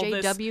 blah, blah,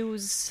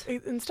 SJWs all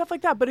this, and stuff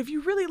like that. But if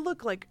you really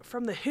look like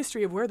from the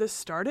history of where this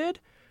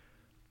started,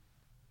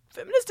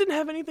 feminists didn't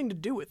have anything to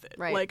do with it,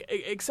 right. Like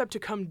except to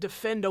come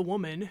defend a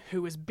woman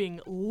who is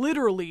being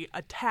literally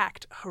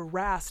attacked,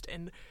 harassed,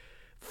 and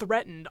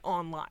threatened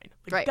online.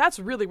 Like, right. That's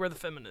really where the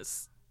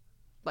feminists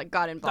like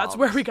got involved. That's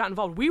where we got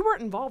involved. We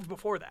weren't involved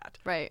before that,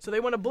 right? So they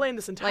want to blame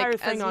this entire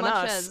thing on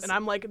us, and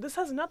I'm like, this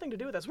has nothing to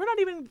do with us. We're not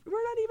even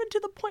to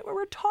the point where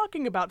we're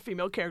talking about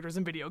female characters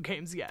in video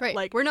games yet. Right.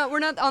 Like we're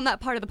not on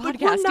that part of the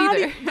podcast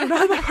either. We're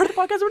not on that part of the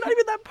podcast. We're not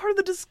even that part of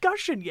the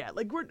discussion yet.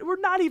 Like we're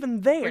not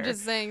even there. We're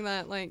just saying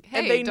that like,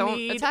 hey, don't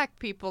attack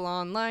people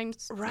online,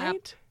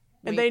 right?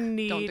 And Weak. they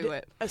need don't do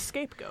it. a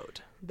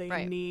scapegoat. They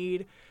right.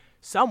 need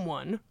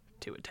someone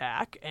to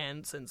attack,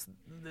 and since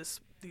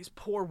these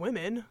poor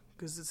women.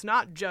 Because it's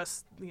not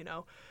just,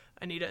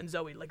 Anita and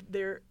Zoe. Like,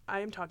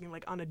 I am talking,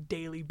 like, on a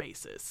daily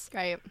basis.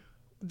 Right.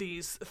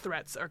 These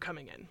threats are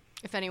coming in.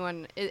 If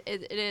anyone,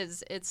 it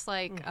is. It's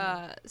like,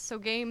 so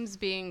games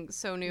being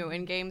so new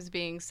and games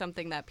being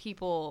something that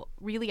people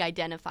really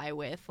identify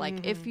with.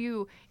 Like,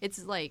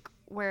 it's like,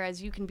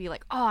 whereas you can be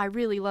like, oh, I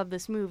really love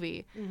this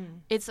movie.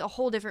 It's a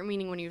whole different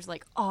meaning when you're just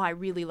like, oh, I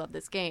really love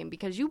this game.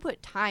 Because you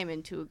put time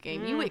into a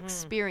game. You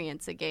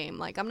experience a game.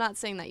 Like, I'm not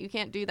saying that you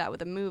can't do that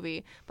with a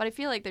movie, but I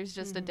feel like there's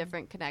just a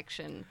different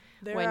connection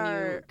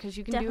because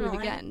you can do it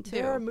again, too.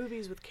 There are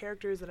movies with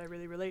characters that I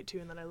really relate to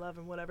and that I love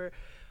and whatever.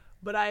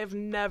 But I have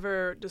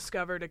never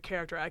discovered a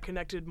character I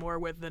connected more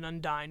with than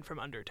Undyne from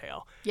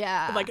Undertale.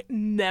 Yeah. Like,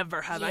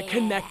 never have I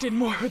connected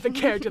more with a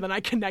character than I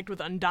connect with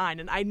Undyne.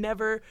 And I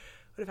never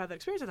would have had that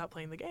experience without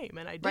playing the game.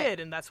 And I did, right.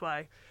 and that's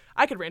why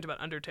I could rant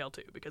about Undertale,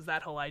 too, because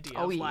that whole idea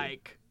of,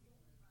 like,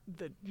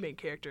 the main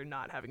character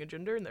not having a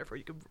gender, and therefore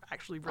you could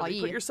actually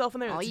really put yourself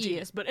in there. That's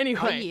genius. But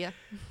anyway,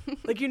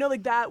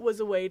 like, that was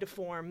a way to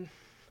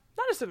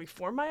not necessarily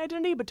form my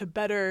identity, but to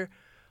better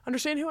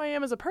understand who I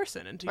am as a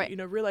person and to,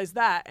 right. Realize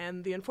that.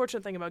 And the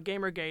unfortunate thing about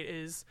Gamergate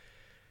is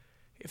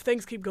if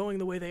things keep going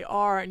the way they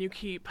are and you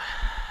keep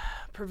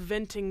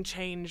preventing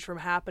change from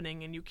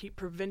happening and you keep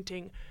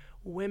preventing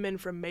women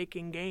from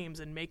making games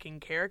and making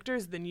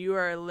characters, then you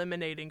are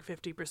eliminating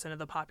 50% of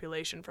the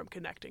population from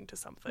connecting to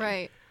something.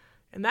 Right.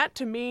 And that,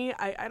 to me,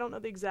 I don't know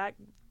the exact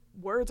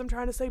words I'm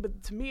trying to say,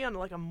 but to me, on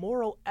like a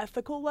moral,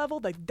 ethical level,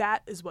 like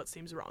that is what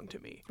seems wrong to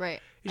me. Right.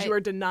 You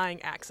are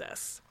denying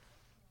access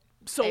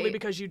solely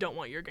because you don't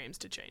want your games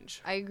to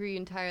change. I agree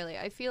entirely.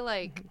 I feel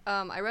like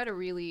I read a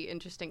really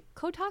interesting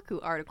Kotaku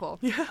article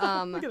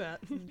look at that.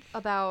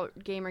 about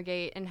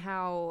Gamergate and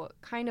how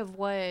kind of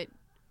what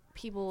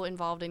people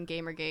involved in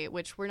Gamergate,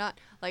 which we're not,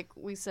 like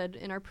we said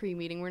in our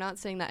pre-meeting, we're not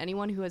saying that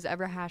anyone who has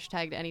ever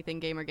hashtagged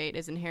anything Gamergate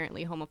is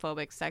inherently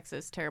homophobic,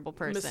 sexist, terrible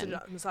person.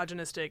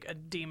 Misogynistic, a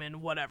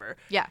demon, whatever.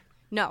 Yeah.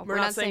 No, we're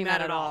not saying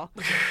that at all.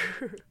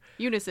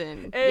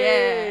 Unison.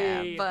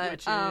 Hey, yeah.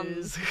 But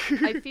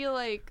I feel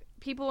like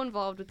people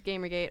involved with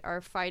Gamergate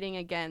are fighting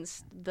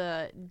against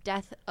the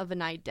death of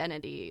an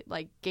identity,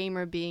 like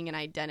gamer being an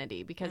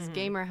identity, because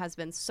gamer has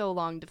been so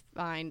long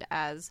defined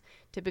as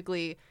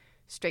typically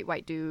straight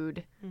white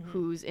dude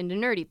who's into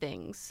nerdy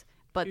things.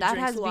 But that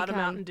has a lot of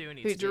Mountain Dew and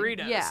eats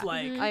Doritos. Yeah.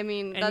 Like, I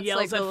mean, and that's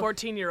yells like at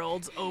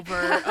 14-year-olds over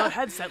a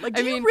headset. Like,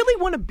 do you mean,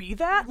 really want to be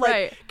that? Like,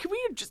 right. Can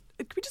we just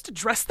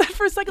address that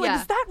for a second? Yeah.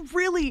 Like, is that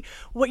really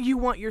what you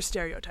want your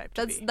stereotype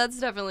to be? That's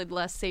definitely the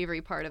less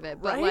savory part of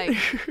it. But right?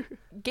 like,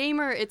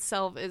 gamer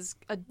itself is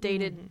a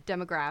dated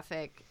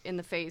demographic in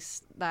the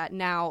face that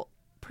now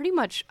pretty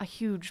much a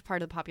huge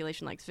part of the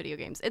population likes video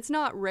games. It's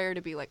not rare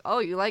to be like, oh,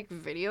 you like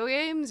video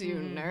games, you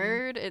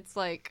nerd. It's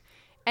like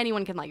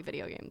anyone can like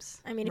video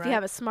games. I mean, if you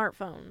have a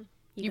smartphone,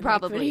 you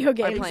probably like video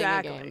games. are playing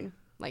a game.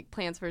 Like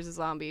Plants vs.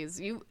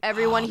 Zombies.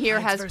 Everyone here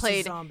has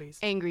played Zombies.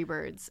 Angry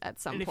Birds at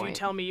some point. And if you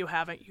tell me you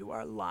haven't, you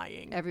are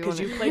lying. Everyone because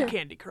you played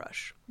Candy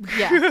Crush.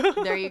 Yeah,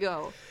 there you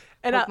go.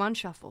 And, Pokemon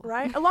Shuffle.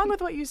 Right? Along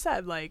with what you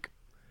said, like,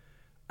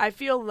 I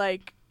feel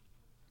like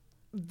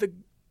the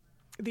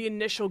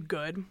initial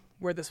good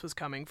where this was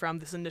coming from,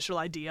 this initial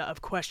idea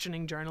of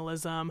questioning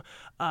journalism,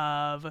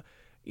 of,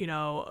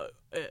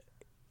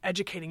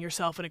 educating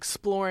yourself and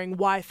exploring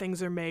why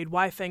things are made,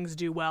 why things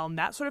do well, and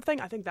that sort of thing.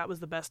 I think that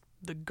was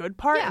the good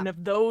part. Yeah. And if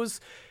those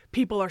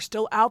people are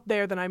still out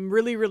there, then I'm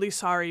really, really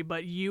sorry,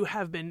 but you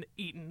have been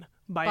eaten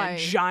by a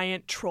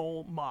giant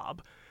troll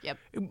mob. Yep.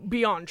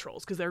 Beyond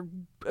trolls, because they're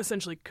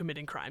essentially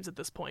committing crimes at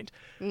this point.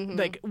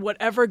 Like,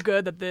 whatever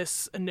good that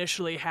this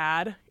initially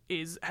had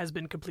has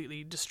been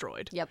completely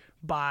destroyed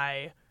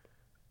by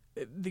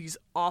these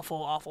awful,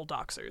 awful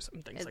doxers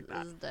and things like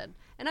that. It is dead.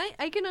 And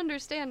I can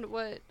understand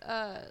what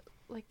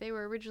like they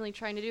were originally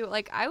trying to do.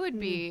 Like I would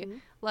be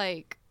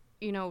like,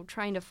 you know,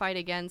 trying to fight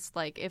against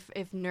like if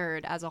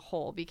nerd as a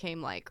whole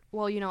became like,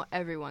 well, you know,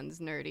 everyone's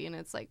nerdy, and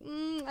it's like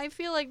I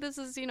feel like this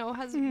is, you know,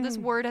 this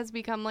word has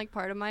become like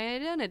part of my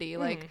identity.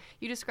 Like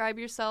you describe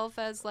yourself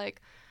as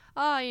like,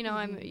 you know,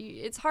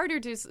 it's harder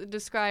to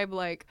describe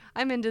like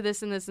I'm into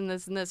this and this and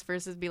this and this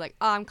versus be like,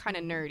 I'm kind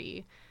of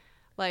nerdy.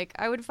 Like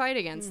I would fight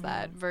against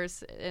that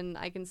and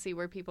I can see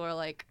where people are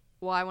like,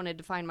 well, I want to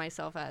define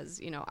myself as,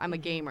 you know, I'm a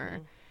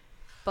gamer,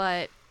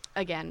 but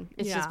again,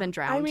 it's just been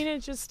drowned. I mean, it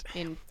just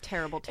in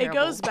terrible. It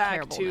goes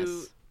back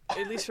to,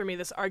 at least for me,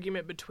 this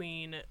argument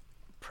between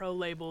pro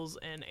labels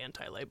and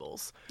anti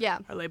labels. Yeah,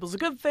 are labels a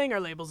good thing? Are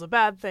labels a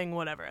bad thing?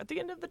 Whatever. At the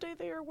end of the day,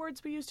 they are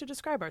words we use to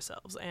describe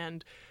ourselves,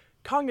 and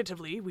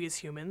cognitively, we as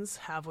humans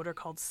have what are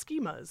called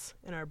schemas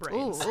in our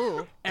brains.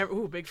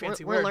 Ooh, big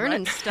fancy word. We're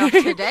learning right? stuff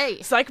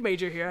today. Psych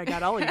major here. I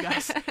got all of you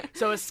guys.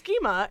 So a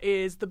schema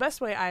is the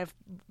best way I've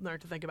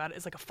learned to think about it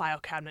is like a file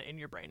cabinet in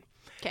your brain.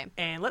 Okay.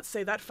 And let's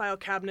say that file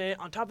cabinet,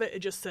 on top of it, it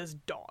just says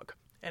dog.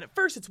 And at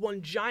first, it's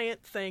one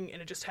giant thing,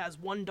 and it just has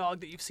one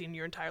dog that you've seen in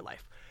your entire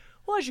life.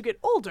 Well, as you get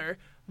older,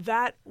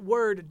 that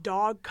word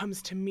dog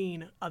comes to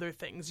mean other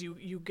things.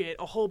 You get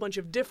a whole bunch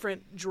of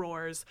different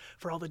drawers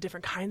for all the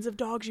different kinds of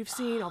dogs you've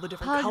seen, all the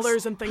different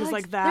colors and things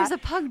like that. There's a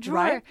pug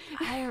drawer. Right?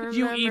 I remember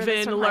You this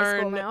even from high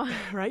school learn, now.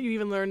 right? You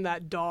even learn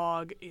that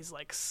dog is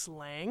like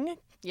slang.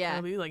 Yeah.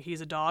 Maybe, like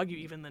he's a dog. You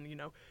even then, you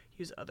know,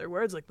 use other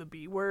words like the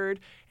B word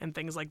and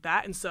things like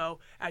that. And so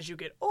as you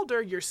get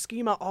older, your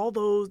schema,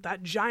 that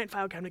giant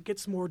file cabinet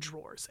gets more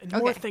drawers and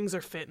more things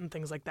are fit and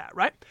things like that,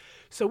 right?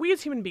 So we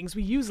as human beings,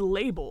 we use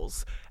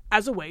labels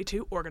as a way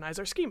to organize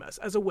our schemas,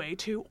 as a way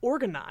to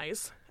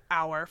organize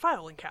our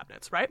filing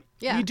cabinets, right?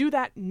 Yeah. We do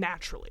that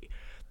naturally.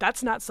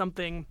 That's not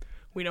something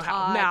we know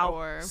how.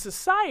 Now,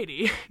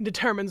 society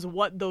determines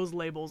what those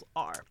labels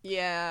are.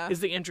 Yeah. Is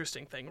the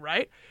interesting thing,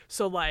 right?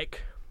 So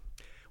like,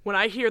 when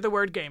I hear the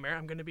word gamer,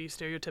 I'm going to be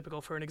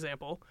stereotypical for an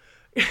example.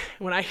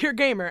 When I hear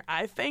gamer,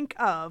 I think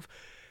of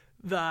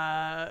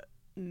the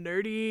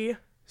nerdy,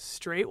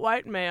 straight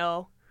white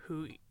male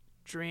who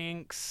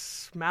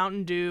drinks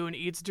Mountain Dew and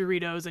eats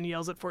Doritos and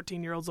yells at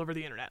 14-year-olds over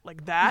the internet.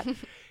 Like that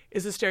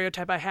is a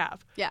stereotype I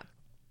have. Yeah.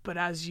 But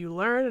as you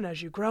learn and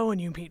as you grow and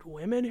you meet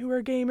women who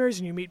are gamers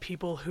and you meet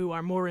people who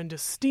are more into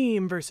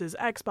Steam versus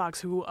Xbox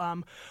who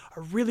are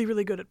really,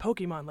 really good at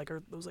Pokemon, like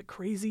are those like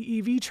crazy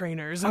EV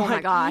trainers. And,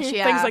 my gosh,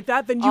 yeah. Things like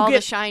that. Then you all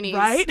get the shinies.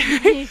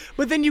 Right?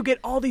 But then you get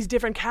all these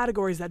different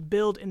categories that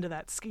build into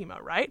that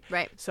schema, right?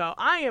 Right. So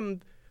I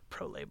am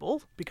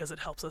pro-label because it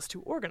helps us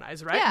to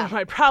organize, right? Yeah. But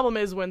my problem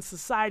is when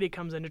society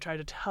comes in to try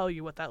to tell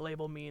you what that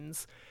label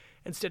means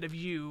instead of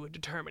you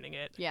determining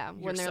it. Yeah,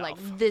 when yourself.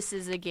 they're like, this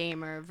is a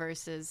gamer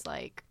versus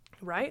like,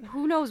 right?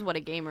 Who knows what a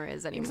gamer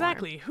is anymore?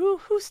 Exactly.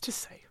 Who's to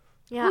say?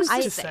 Yeah, Who's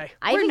I to say?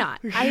 We're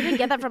not. I even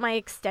get that from my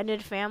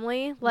extended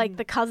family, like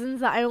the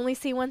cousins that I only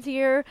see once a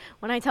year.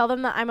 When I tell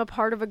them that I'm a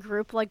part of a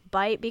group like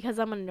Byte because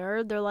I'm a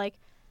nerd, they're like,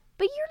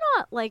 "But you're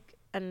not like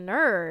a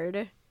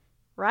nerd,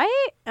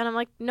 right?" And I'm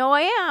like, "No,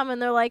 I am." And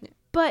they're like,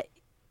 "But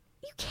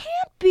you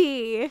can't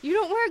be. You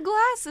don't wear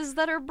glasses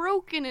that are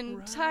broken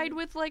and tied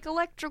with like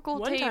electrical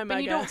One tape, time and I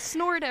you got- don't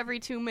snort every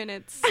 2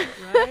 minutes."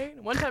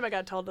 Right? One time I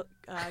got told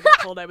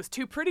I was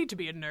too pretty to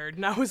be a nerd,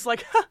 and I was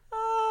like,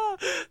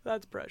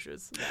 that's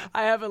precious. Yeah.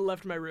 I haven't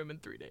left my room in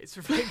 3 days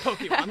for playing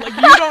Pokemon. Like,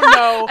 you don't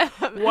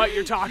know what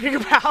you're talking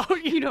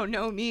about. You don't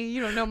know me.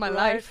 You don't know my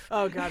Right? life.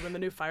 Oh God, when the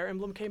new Fire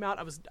Emblem came out,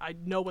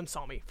 no one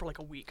saw me for like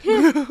a week.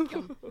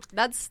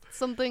 That's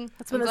something.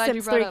 That's when The I'm glad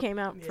you Sims brought 3 up. came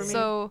out for me.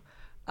 So,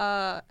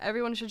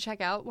 everyone should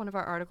check out one of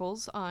our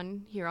articles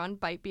on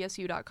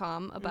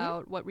ByteBSU.com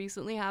about what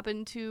recently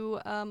happened to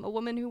a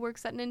woman who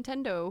works at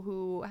Nintendo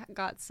who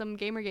got some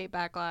Gamergate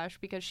backlash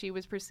because she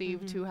was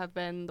perceived to have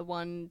been the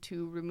one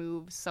to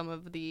remove some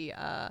of the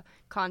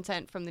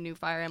content from the new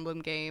Fire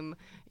Emblem game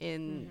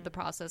in the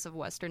process of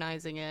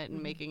westernizing it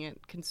and making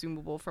it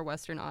consumable for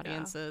Western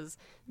audiences.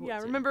 Yeah,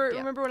 remember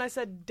when I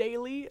said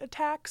daily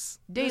attacks?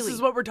 Daily. This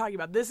is what we're talking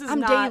about. This is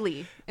I'm not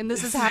daily, and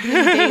this is happening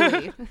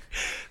daily.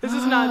 This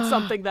is not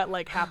something that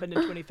like happened in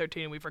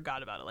 2013 and we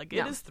forgot about it. Like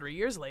it No. is 3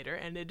 years later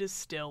and it is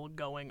still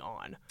going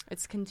on.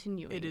 It's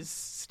continuing. It is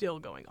still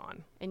going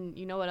on. And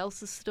you know what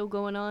else is still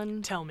going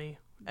on? Tell me,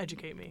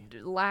 educate me.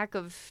 Lack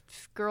of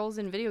girls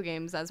in video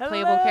games as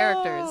playable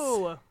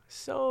characters.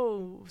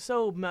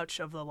 So much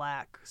of the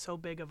lack. So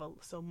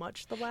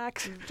much the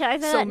lack. Can I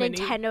say So that many.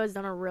 Nintendo has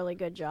done a really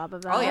good job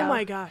of that? Oh, yeah. Oh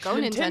my gosh. Go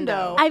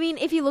Nintendo. I mean,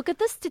 if you look at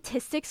the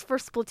statistics for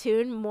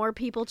Splatoon, more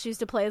people choose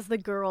to play as the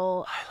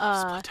girl.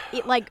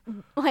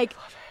 Splatoon.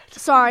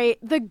 Sorry,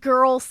 the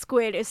girl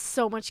squid is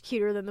so much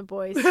cuter than the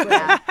boy squid.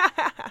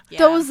 Yeah.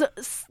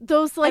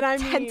 Those like And I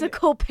mean-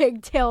 tentacle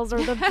pigtails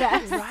are the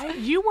best. Right?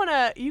 You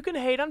can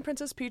hate on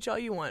Princess Peach all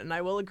you want, and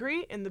I will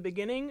agree. In the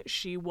beginning,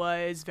 she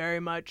was very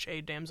much a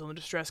damsel in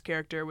distress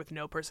character with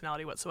no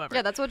personality whatsoever.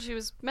 Yeah, that's what she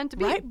was meant to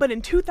be. Right? But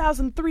in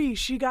 2003,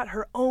 she got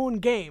her own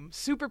game,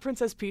 Super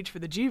Princess Peach for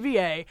the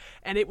GBA,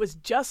 and it was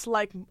just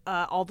like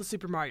all the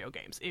Super Mario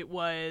games. It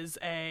was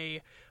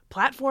a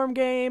platform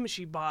game.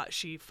 She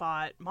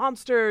fought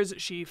monsters.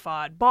 She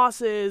fought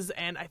bosses,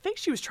 and I think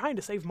she was trying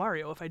to save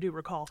Mario, if I do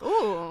recall.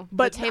 Ooh,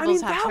 but the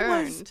tables have that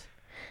turned.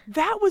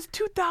 That was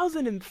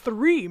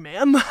 2003,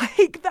 man.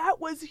 Like, that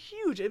was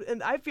huge.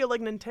 And I feel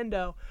like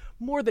Nintendo,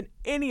 more than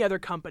any other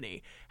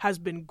company, has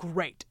been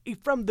great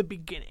from the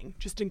beginning,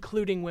 just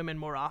including women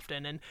more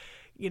often. And,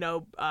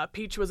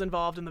 Peach was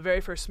involved in the very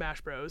first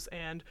Smash Bros.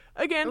 And,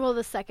 again... Well,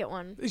 the second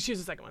one. She was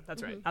the second one.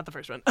 That's right. Not the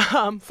first one.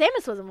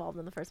 Samus was involved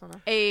in the first one,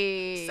 though.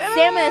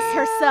 Samus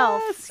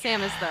herself.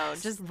 Samus, though.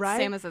 Just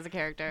Samus as a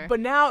character.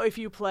 But now, if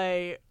you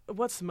play...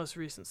 What's the most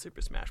recent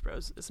Super Smash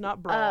Bros? It's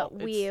not Brawl.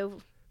 Wii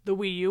U. The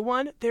Wii U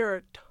one, there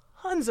are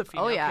tons of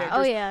female characters.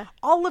 Oh, yeah.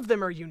 All of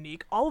them are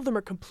unique. All of them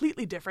are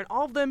completely different.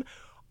 All of them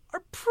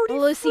are pretty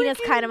Lucina's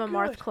kind of a good.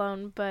 Marth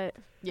clone, but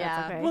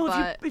yeah. that's okay.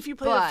 Well, if you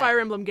play the Fire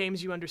Emblem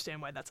games, you understand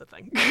why that's a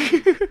thing.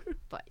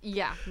 But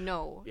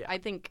I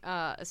think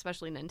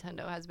especially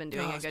Nintendo has been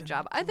doing a good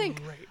job. Great. I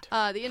think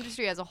the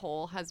industry as a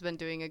whole has been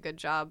doing a good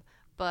job.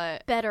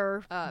 But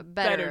better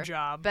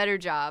job.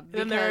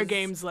 Because, and there are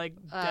games like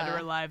Dead or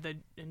Alive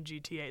and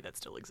GTA that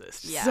still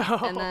exist. Yeah.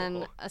 So. And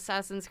then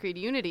Assassin's Creed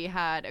Unity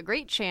had a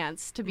great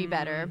chance to be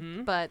better,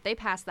 but they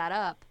passed that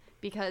up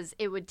because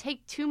it would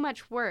take too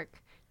much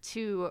work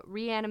to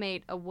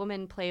reanimate a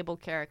woman playable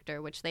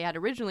character, which they had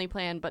originally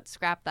planned but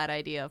scrapped that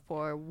idea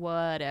for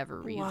whatever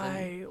reason.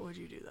 Why would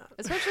you do that?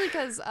 Especially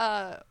because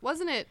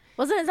wasn't it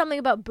something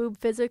about boob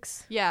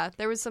physics? Yeah,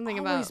 there was something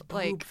Always about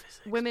boob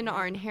physics, women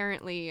are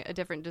inherently a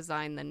different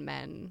design than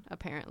men,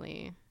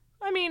 apparently.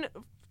 I mean,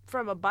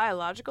 from a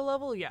biological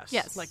level, yes.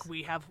 Yes. Like,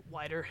 we have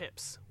wider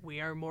hips. We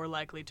are more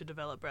likely to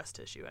develop breast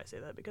tissue. I say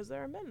that because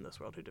there are men in this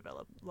world who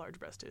develop large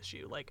breast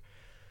tissue. Like,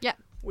 yeah,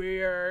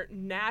 we're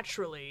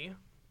naturally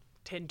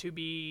tend to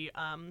be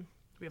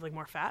we have like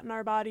more fat in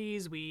our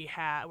bodies. We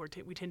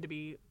tend to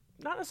be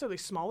not necessarily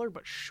smaller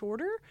but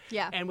shorter,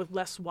 and with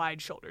less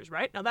wide shoulders.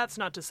 Right now, that's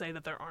not to say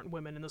that there aren't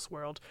women in this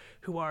world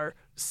who are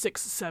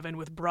 6'7"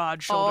 with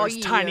broad shoulders,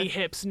 tiny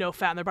hips, no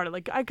fat in their body.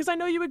 Like, because I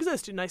know you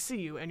exist and I see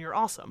you and you're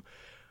awesome.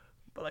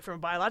 But like from a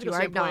biological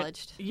standpoint,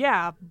 acknowledged.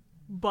 Yeah,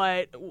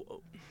 but.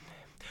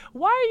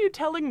 Why are you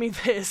telling me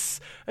this,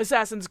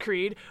 Assassin's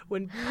Creed,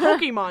 when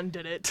Pokemon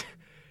did it?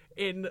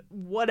 In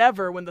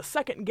whatever, when the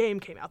second game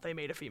came out, they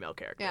made a female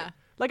character. Yeah.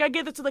 Like, I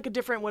get it's like a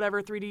different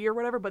whatever 3D or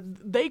whatever, but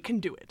they can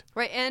do it.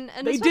 Right, and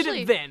they did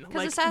it then. Because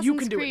like, Assassin's you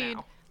can do Creed, it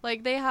now.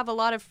 like, they have a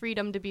lot of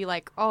freedom to be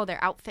like, oh,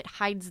 their outfit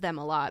hides them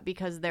a lot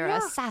because they're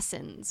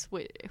assassins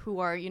who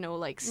are,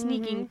 like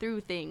sneaking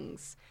through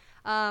things.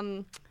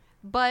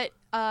 But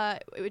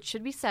it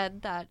should be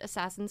said that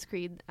Assassin's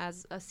Creed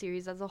as a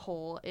series as a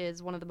whole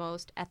is one of the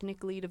most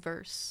ethnically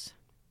diverse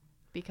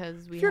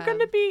because if you're going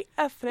to be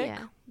ethnic,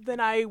 then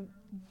I...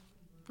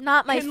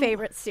 Not my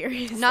favorite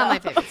series. Not my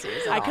favorite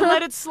series at all. I can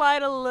let it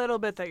slide a little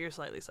bit that you're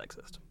slightly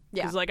sexist.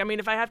 Yeah. Because, like, I mean,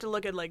 if I have to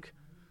look at, like...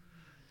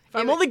 If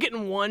I'm only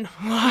getting one,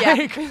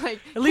 like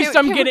at least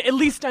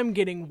I'm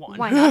getting one.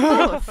 Why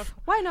not both?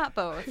 Why not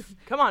both?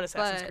 Come on,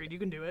 Assassin's Creed, you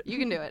can do it. You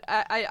can do it.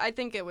 I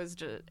think it was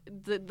just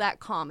that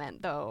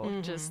comment,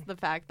 though, just the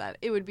fact that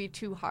it would be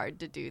too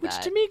hard to do that. Which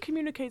to me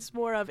communicates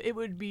more of it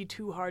would be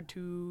too hard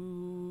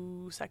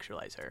to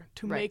sexualize her,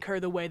 to make her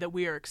the way that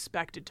we are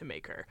expected to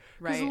make her.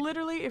 Because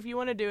literally, if you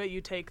want to do it, you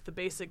take the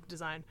basic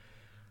design.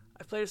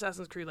 I've played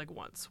Assassin's Creed like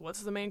once.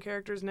 What's the main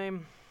character's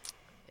name?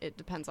 It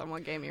depends on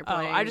what game you're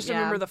playing. Oh, I just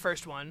remember the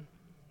first one.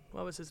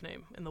 What was his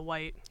name? In the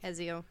white.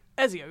 Ezio,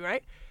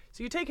 right?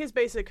 So you take his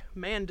basic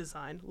man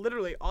design.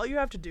 Literally, all you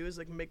have to do is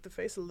like make the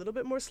face a little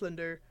bit more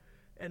slender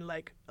and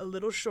like a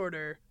little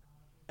shorter,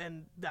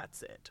 and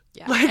that's it.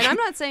 Yeah, like, and I'm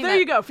not saying there that,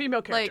 you go,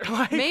 female character.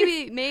 Like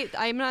maybe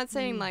I'm not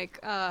saying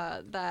like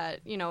that.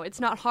 It's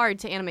not hard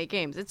to animate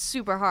games. It's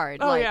super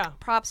hard. Oh yeah.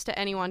 Props to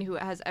anyone who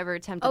has ever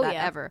attempted that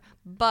ever.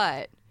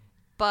 But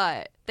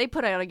they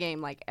put out a game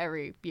like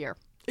every year.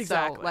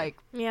 Exactly. So, like,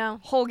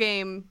 whole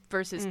game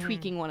versus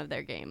tweaking one of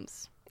their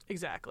games.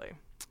 Exactly.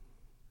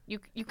 You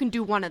can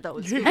do one of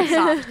those.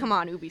 Ubisoft. Come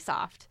on,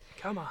 Ubisoft.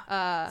 Come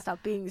on.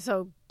 Stop being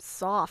so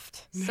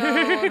soft. So,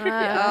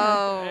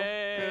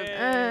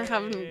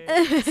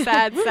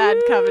 sad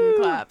Coven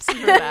claps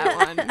for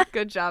that one.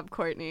 Good job,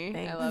 Courtney.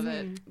 Thanks. I love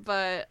it.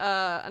 But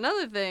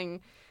another thing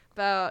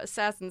about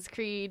Assassin's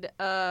Creed,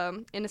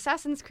 in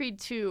Assassin's Creed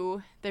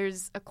 2,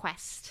 there's a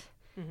quest.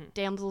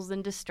 Damsels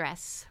in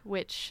Distress,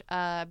 which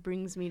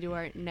brings me to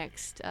our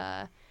next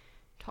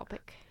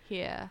topic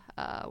here,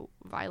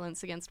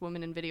 violence against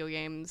women in video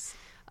games.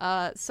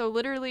 So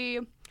literally,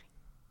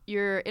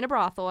 you're in a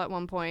brothel at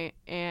one point,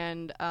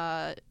 and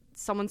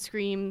someone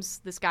screams,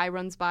 this guy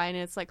runs by, and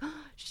it's like, oh,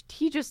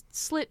 he just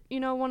slit,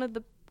 one of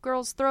the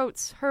girl's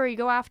throats. Hurry,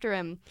 go after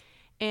him.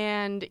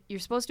 And you're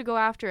supposed to go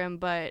after him,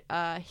 but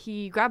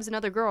he grabs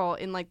another girl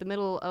in, like, the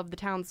middle of the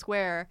town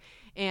square,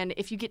 and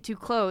if you get too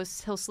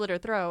close, he'll slit her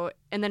throat,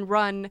 and then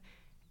run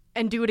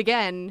and do it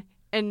again,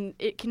 and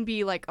it can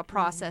be, like, a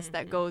process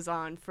that goes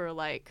on for,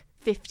 like,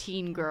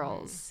 15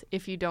 girls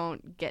if you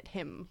don't get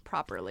him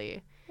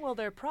properly. Well,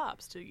 they're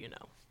props to,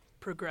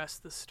 progress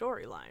the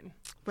storyline.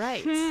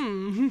 Right.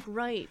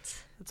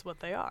 Right. That's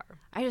what they are.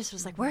 I just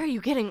was like, where are you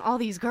getting all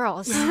these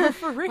girls?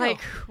 For real. Like,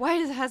 why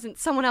hasn't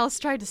someone else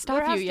tried to stop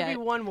you yet? There has to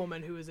be one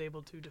woman who is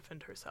able to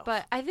defend herself.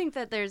 But I think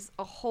that there's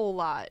a whole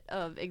lot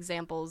of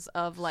examples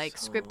of, like,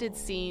 scripted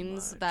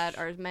scenes that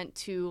are meant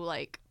to,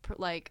 like,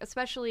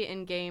 especially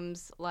in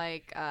games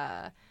like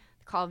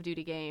Call of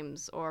Duty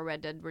games or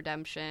Red Dead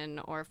Redemption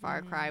or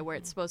Far Cry, where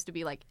it's supposed to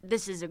be like,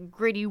 this is a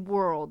gritty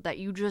world that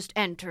you just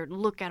entered.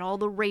 Look at all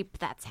the rape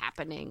that's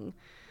happening.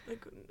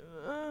 Like,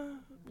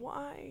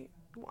 why?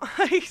 Why?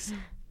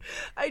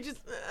 I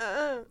just,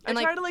 I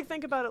try to, like,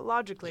 think about it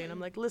logically, and I'm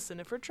like, listen,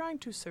 if we're trying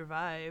to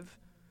survive,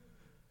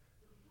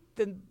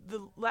 then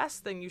the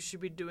last thing you should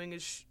be doing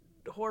is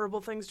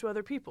horrible things to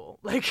other people.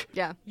 Like,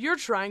 you're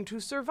trying to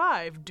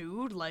survive,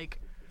 dude. Like,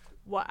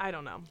 what? I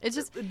don't know. It's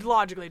just it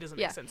logically doesn't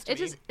make sense to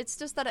me. It's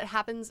just that it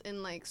happens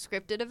in, like,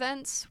 scripted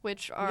events,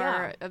 which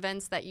are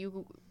events that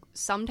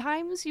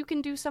sometimes you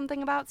can do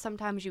something about,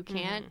 sometimes you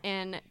can't,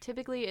 and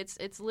typically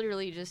it's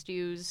literally just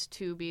used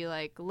to be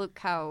like, look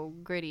how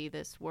gritty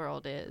this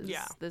world is.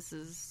 Yeah. This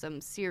is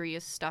some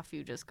serious stuff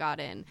you just got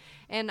in.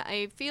 And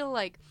I feel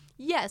like,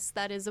 yes,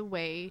 that is a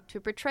way to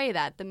portray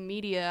that. The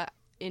media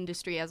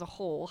industry as a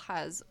whole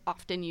has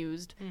often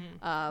used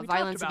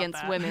violence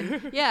against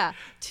women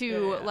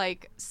to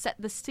like set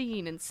the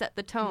scene and set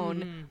the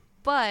tone,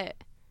 but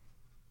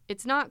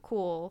it's not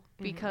cool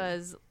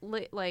because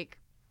like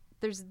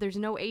there's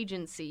no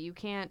agency. You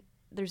can't,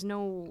 there's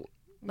no,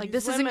 like,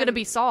 this isn't going to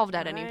be solved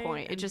at any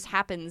point. It just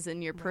happens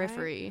in your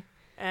periphery.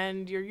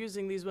 And you're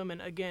using these women,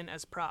 again,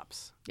 as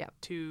props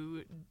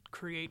to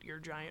create your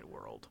giant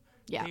world.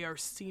 Yeah. They are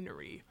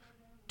scenery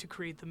to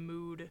create the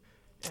mood.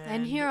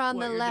 And here on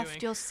the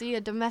left, you'll see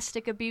a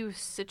domestic abuse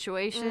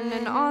situation,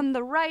 and on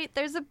the right,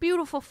 there's a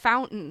beautiful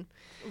fountain.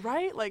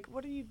 Right? Like,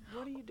 what are you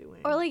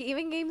doing? Or, like,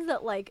 even games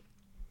that, like,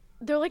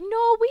 they're like,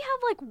 no, we have,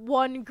 like,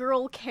 one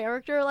girl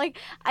character. Like,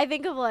 I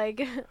think of,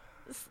 like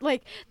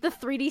the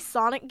 3D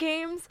Sonic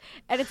games,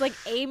 and it's, like,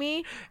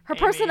 Amy. Her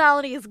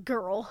personality is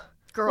girl.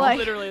 Like,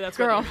 literally, that's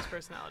what Amy's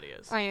personality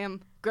is. I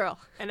am girl.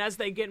 And as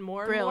they get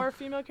more and more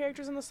female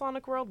characters in the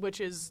Sonic world,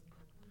 which is...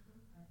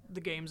 The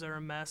games are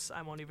a mess.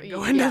 I won't even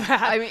go into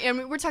that. I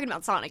mean, we're talking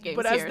about Sonic games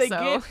but here. But as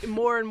they get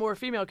more and more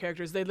female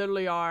characters, they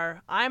literally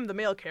are, I'm the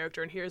male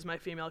character, and here's my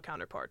female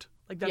counterpart.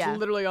 Like, that's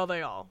literally all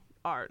they all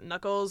are.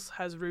 Knuckles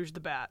has Rouge the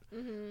Bat.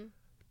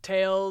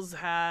 Tails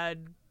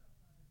had...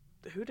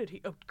 Who did he...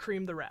 Oh,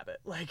 Cream the Rabbit.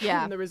 Like,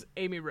 and there was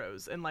Amy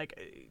Rose. And, like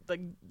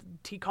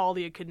Tikal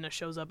the Echidna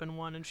shows up in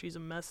one, and she's a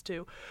mess,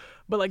 too.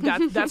 But, like,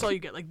 that's all you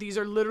get. Like, these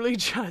are literally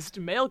just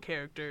male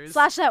characters. /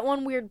 that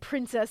one weird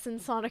princess in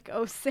Sonic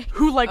 06.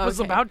 Who, like, was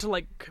about to,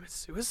 like, commit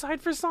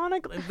suicide for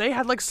Sonic. Like, they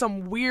had, like,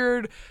 some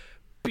weird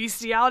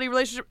bestiality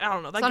relationship. I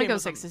don't know. That Sonic game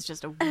 06 is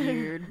just a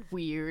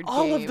weird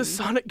all game. Of the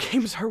Sonic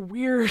games are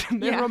weird,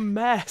 and they're a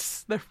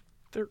mess. They're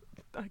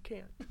I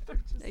can't. They're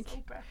just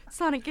so bad.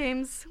 Sonic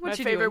games. My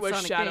favorite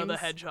was Shadow the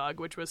Hedgehog,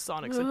 which was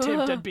Sonic's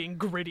attempt at being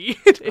gritty.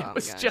 It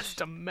was just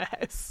a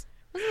mess.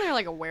 Wasn't there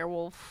like a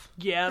werewolf?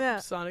 Yeah,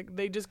 Sonic.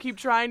 They just keep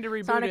trying to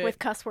reboot Sonic with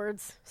cuss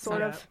words,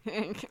 sort of.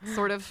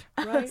 Sort of.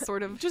 Right?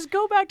 Sort of. Just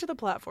go back to the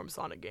platform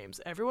Sonic games.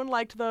 Everyone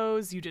liked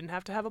those. You didn't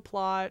have to have a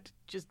plot.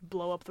 Just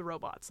blow up the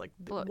robots. Like,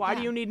 why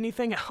do you need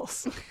anything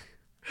else?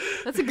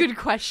 That's a good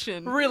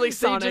question. Really,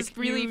 Sonic. They just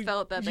really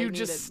felt that they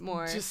needed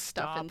more just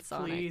stuff in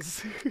Sonic.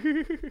 Please.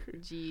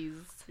 Jeez.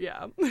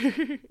 Yeah.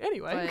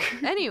 Anyway.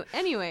 But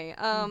anyway,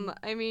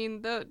 I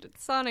mean, the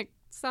Sonic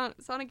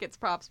gets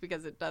props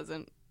because it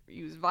doesn't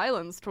use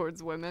violence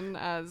towards women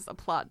as a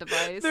plot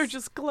device. They're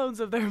just clones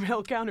of their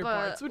male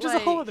counterparts, which is a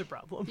whole other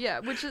problem. Yeah,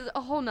 which is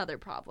a whole nother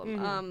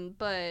problem.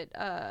 But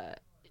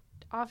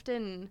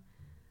often...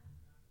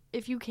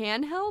 If you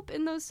can help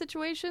in those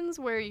situations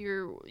where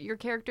your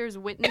character is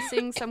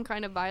witnessing some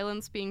kind of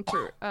violence being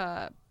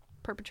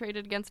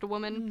perpetrated against a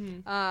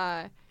woman,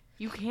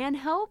 you can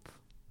help,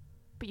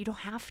 but you don't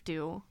have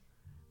to.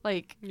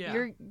 Like,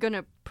 you're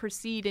gonna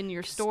proceed in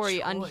your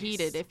story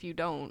unheeded if you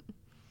don't.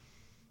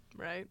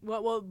 Right.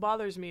 What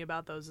bothers me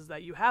about those is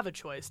that you have a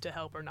choice to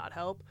help or not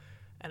help,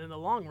 and in the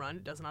long run,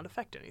 it does not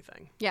affect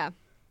anything. Yeah.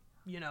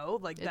 You know,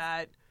 like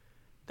that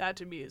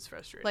to me is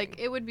frustrating. Like,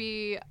 it would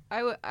be,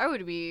 I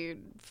would be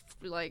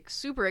like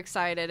super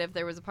excited if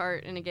there was a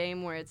part in a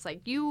game where it's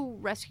like, you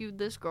rescued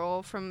this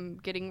girl from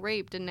getting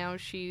raped, and now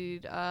she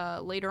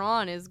later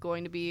on is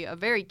going to be a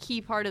very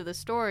key part of the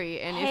story.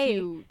 And if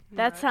you,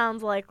 that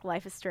sounds like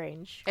Life is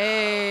Strange.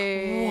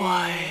 Hey,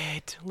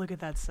 what? Look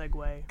at that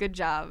segue. Good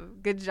job.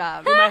 We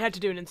might have to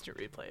do an instant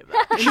replay of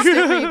that. Instant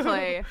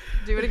replay.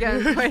 Do it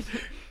again. Quick.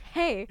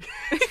 Hey,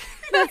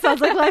 that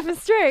sounds like Life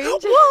is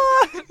Strange.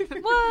 What?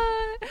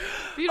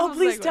 Beautiful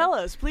please segue. tell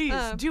us. Please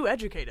do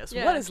educate us.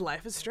 Yeah. What is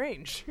Life is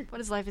Strange? What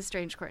is Life is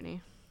Strange,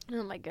 Courtney?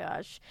 Oh my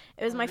gosh.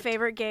 It was my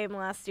favorite game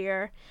last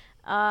year.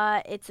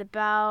 It's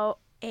about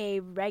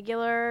a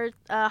regular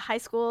high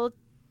school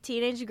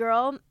teenage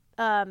girl,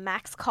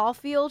 Max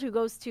Caulfield, who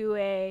goes to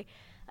a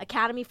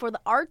Academy for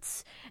the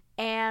Arts.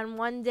 And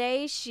one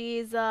day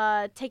she's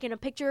taking a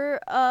picture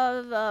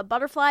of a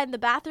butterfly in the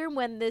bathroom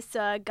when this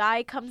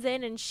guy comes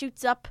in and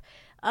shoots up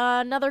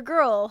another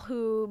girl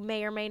who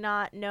may or may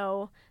not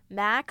know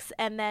Max.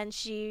 And then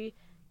she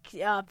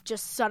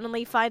just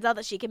suddenly finds out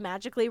that she can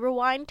magically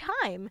rewind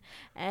time.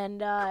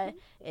 And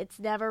it's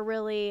never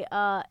really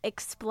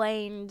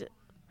explained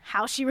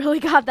how she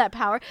really got that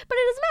power, but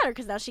it doesn't matter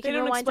because now she can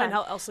rewind time. They don't explain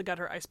how Elsa got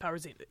her ice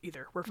powers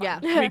either. We're fine.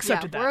 Yeah. We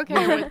accepted that. We're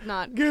okay with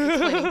not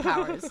explaining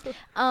powers.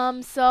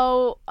 And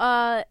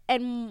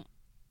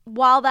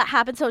while that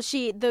happened, so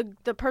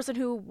the person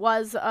who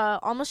was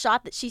almost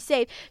shot that she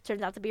saved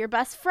turns out to be her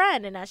best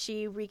friend, and as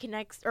she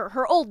reconnects, or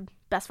her old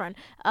best friend.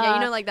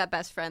 Like that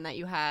best friend that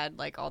you had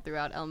like all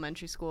throughout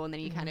elementary school, and then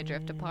you kind of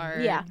drift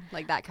apart. Yeah,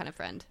 like that kind of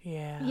friend.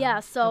 Yeah.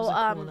 Yeah. So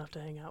cool enough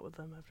to hang out with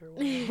them after a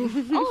while.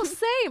 Oh,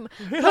 same.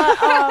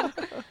 But,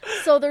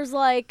 so there's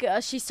like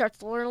she starts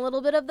to learn a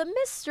little bit of the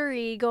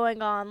mystery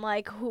going on,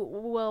 like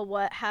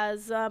what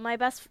has my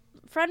best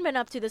friend been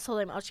up to this whole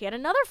time? Oh, she had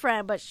another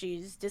friend, but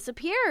she's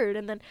disappeared.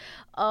 And then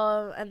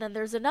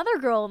there's another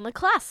girl in the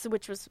class,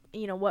 which was,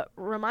 what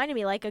reminded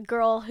me, like a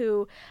girl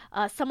who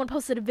someone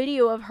posted a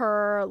video of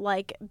her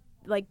like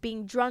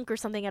being drunk or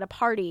something at a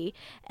party,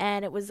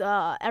 and it was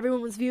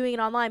everyone was viewing it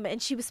online,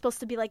 and she was supposed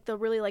to be like the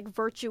really like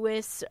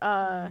virtuous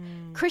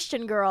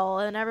Christian girl,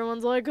 and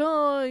everyone's like,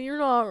 oh, you're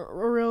not a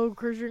real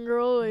Christian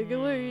girl, like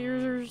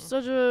you're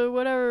such a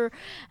whatever,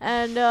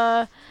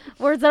 and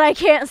words that I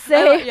can't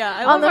say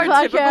I on love the our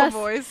podcast. typical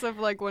voice of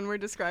like when we're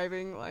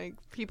describing like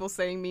people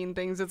saying mean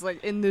things, it's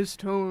like in this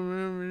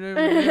tone.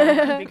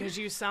 Because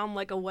you sound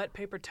like a wet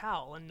paper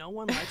towel, and no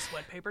one likes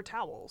wet paper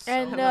towels. So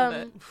and I love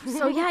it.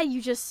 So yeah,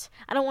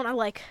 I don't want to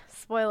like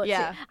spoil it.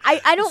 Yeah,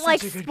 I don't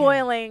like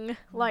spoiling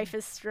Life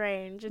is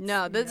Strange.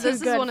 This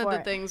is one of the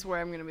things where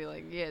I'm gonna be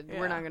like,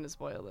 we're not gonna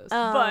spoil this.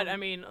 But I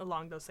mean,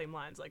 along those same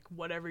lines, like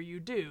whatever you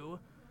do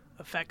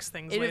affects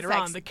things later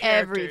affects on. The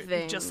character,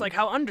 everything. Just like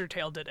how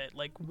Undertale did it.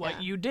 Like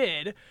what you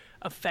did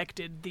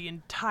affected the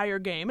entire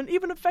game, and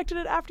even affected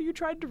it after you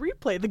tried to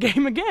replay the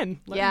game again.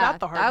 Not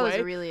the hard way. That was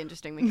a really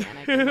interesting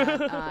mechanic.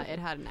 It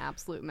had an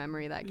absolute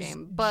memory, that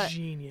game. But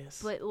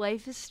genius. But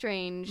Life is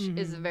Strange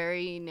is a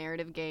very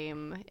narrative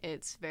game.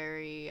 It's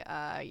very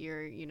I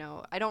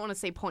don't want to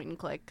say point and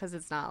click because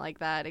it's not like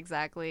that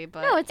exactly.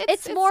 But no,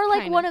 it's more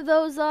like one of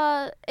those.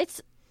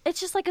 It's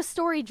just like a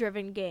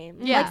story-driven game.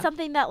 Yeah. Like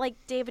something that like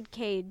David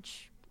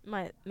Cage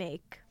might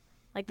make,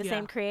 like the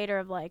same creator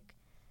of like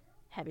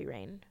Heavy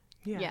Rain.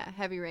 Yeah,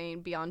 Heavy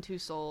Rain, Beyond Two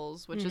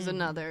Souls, which is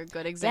another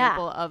good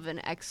example of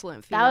an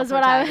excellent female That was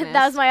protagonist.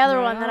 that was my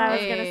other one that I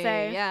was gonna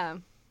say. Yeah.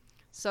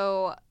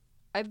 So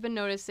I've been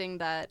noticing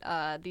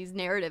that these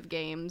narrative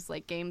games,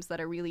 like games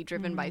that are really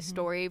driven by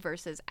story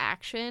versus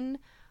action,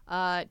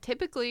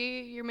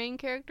 typically your main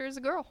character is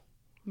a girl.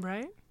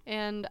 Right.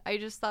 And I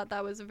just thought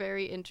that was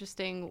very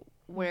interesting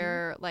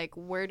where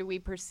do we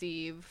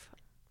perceive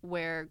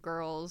where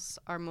girls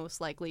are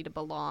most likely to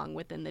belong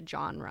within the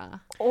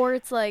genre? Or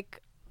it's like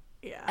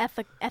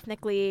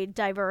ethnically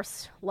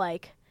diverse,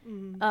 like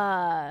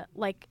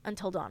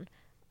Until Dawn.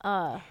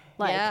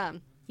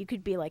 You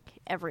could be like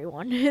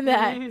everyone in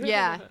that.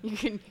 You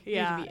can.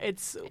 Yeah,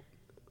 it's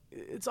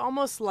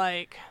almost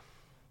like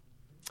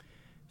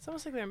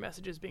there are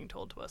messages being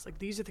told to us. Like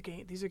these are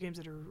games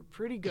that are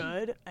pretty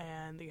good,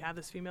 and you have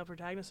this female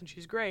protagonist, and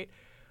she's great.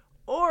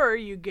 Or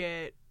you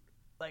get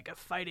like a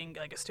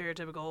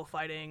stereotypical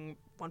fighting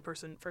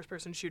first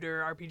person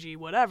shooter RPG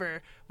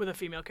whatever with a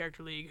female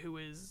character lead who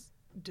is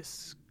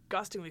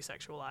disgustingly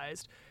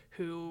sexualized,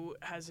 who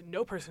has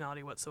no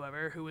personality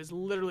whatsoever, who is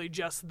literally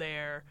just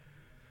there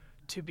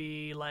to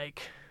be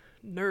like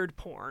nerd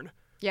porn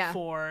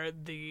for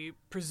the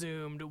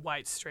presumed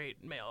white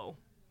straight male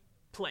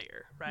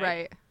player,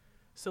 right?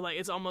 So like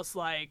it's almost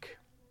like,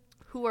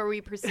 who are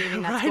we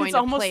perceiving that's going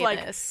to play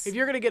like, this? If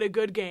you're going to get a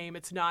good game,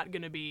 it's not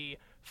going to be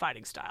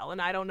fighting style. And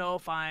I don't know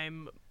if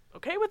I'm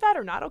okay with that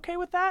or not okay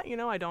with that.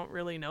 I don't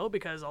really know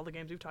because all the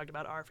games we've talked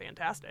about are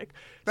fantastic.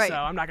 Right. So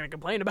I'm not going to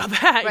complain about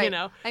that,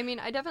 I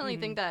mean, I definitely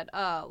think that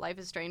Life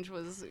is Strange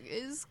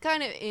is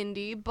kind of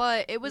indie,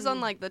 but it was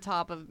on like the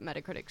top of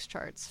Metacritic's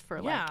charts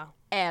for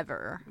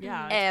ever.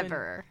 Yeah.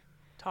 Ever.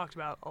 Talked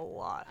about a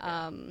lot.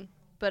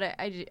 But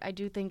I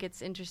do think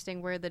it's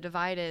interesting where the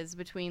divide is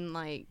between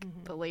like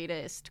the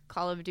latest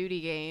Call of Duty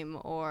game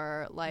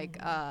or like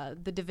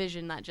The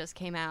Division that just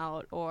came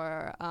out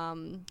or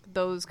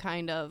those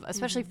kind of,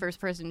 especially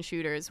first-person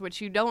shooters,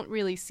 which you don't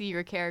really see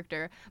your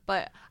character.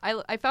 But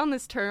I found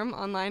this term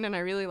online and I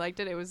really liked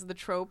it. It was the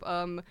trope.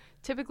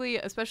 Typically,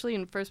 especially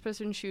in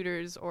first-person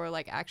shooters or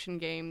like action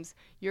games,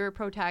 your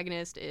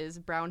protagonist is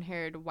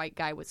brown-haired white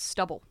guy with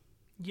stubble.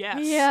 Yes.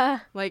 Yeah.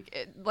 Like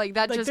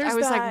that just, I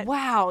was like,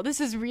 wow, this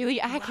is really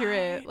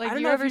accurate. Right. Like,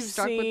 you ever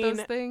stuck with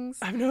those things?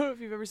 I don't know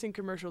if you've ever seen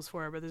commercials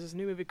for it, but there's this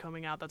new movie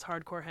coming out that's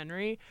Hardcore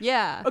Henry.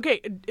 Yeah.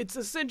 Okay, it's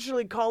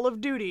essentially Call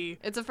of Duty.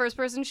 It's a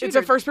first-person shooter. It's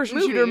a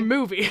first-person shooter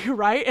movie,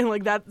 right? And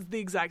like that's the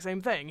exact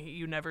same thing.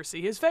 You never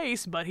see his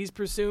face, but he's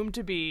presumed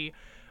to be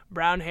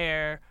brown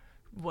hair,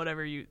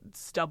 whatever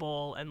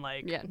stubble and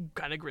like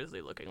kind of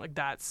grizzly looking. Like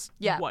that's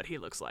what he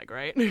looks like,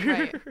 right?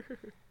 Right.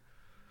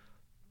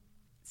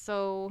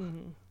 So,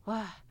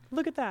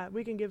 look at that.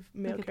 We can give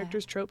male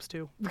characters tropes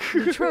too.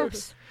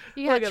 Tropes.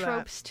 You got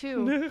tropes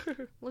too.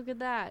 Look at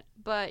that.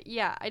 But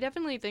yeah, I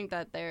definitely think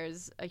that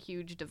there's a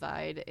huge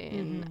divide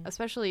in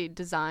especially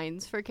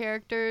designs for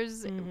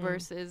characters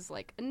versus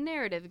like a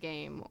narrative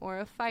game or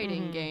a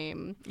fighting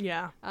game.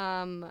 Yeah.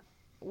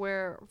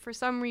 Where for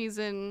some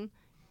reason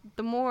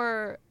the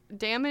more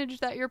damage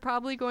that you're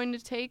probably going to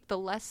take, the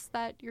less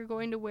that you're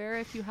going to wear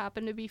if you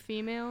happen to be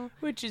female.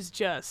 Which is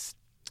just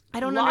I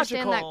don't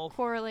understand that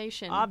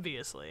correlation.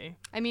 Obviously.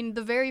 I mean, one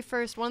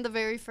of the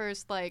very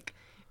first like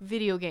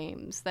video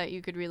games that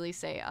you could really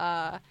say,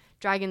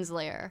 Dragon's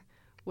Lair,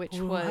 which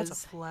was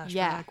that's a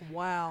flashback.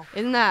 Wow.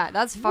 Isn't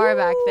that's far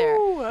back there.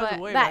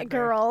 But that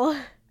girl,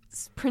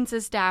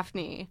 Princess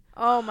Daphne.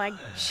 Oh my!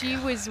 She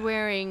was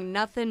wearing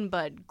nothing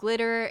but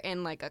glitter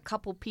and like a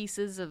couple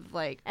pieces of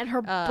like and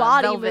her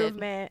body velvet.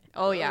 movement.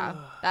 Oh yeah,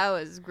 that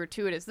was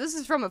gratuitous. This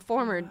is from a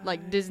former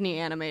like Disney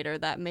animator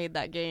that made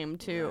that game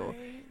too.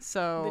 Right.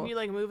 So then you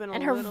like move in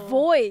and her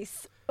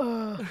voice.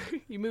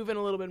 You move in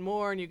a little bit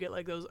more and you get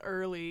like those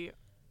early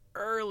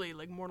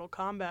like Mortal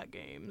Kombat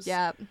games.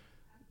 Yeah.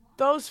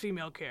 Those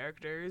female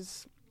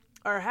characters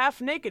are half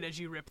naked as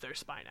you rip their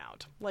spine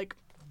out. Like,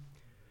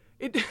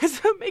 it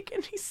doesn't make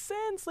any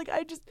sense. Like,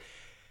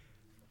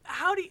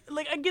 how do you,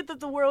 like, I get that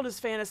the world is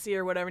fantasy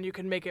or whatever and you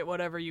can make it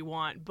whatever you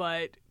want,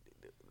 but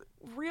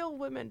real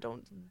women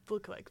don't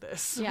look like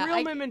this. Yeah,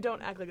 real women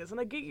don't act like this. And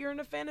I get you're in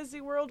a fantasy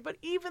world, but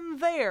even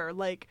there,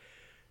 like,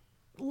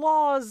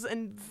 laws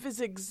and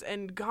physics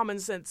and common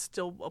sense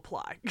still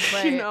apply.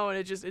 Right. You know, and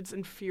it's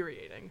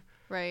infuriating.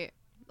 Right.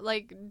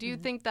 Like, do you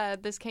think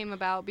that this came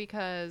about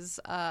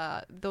because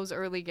those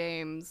early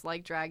games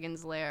like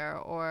Dragon's Lair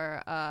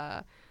or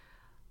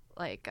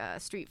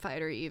Street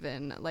Fighter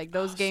even, like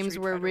those games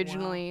were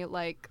originally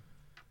like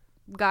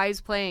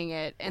guys playing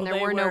it and there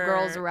were no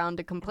girls around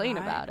to complain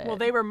about it? Well,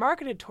 they were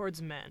marketed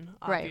towards men,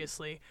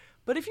 obviously. Right.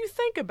 But if you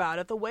think about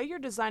it, the way you're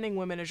designing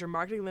women as you're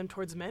marketing them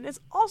towards men is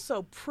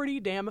also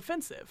pretty damn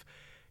offensive.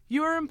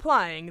 You are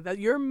implying that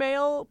your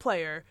male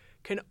player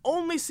can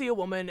only see a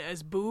woman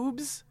as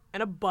boobs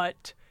and a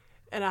butt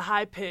and a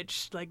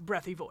high-pitched, like,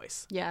 breathy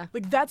voice. Yeah.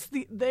 Like,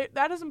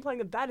 that is implying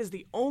that is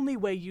the only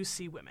way you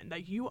see women,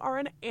 that you are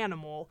an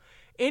animal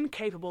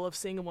incapable of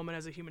seeing a woman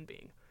as a human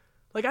being.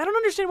 Like, I don't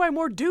understand why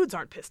more dudes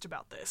aren't pissed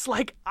about this.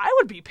 Like, I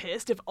would be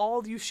pissed if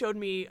all you showed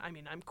me, I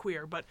mean, I'm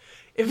queer, but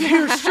if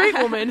you're a straight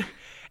woman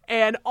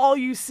and all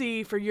you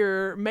see for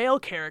your male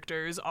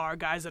characters are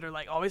guys that are,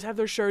 like, always have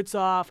their shirts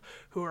off,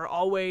 who are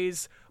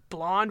always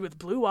blonde with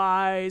blue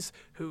eyes,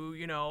 who,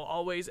 you know,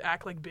 always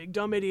act like big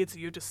dumb idiots that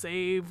you have to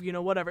save, you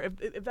know, whatever.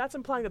 If that's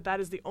implying that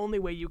is the only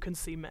way you can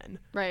see men.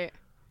 Right.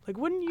 Like,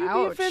 wouldn't you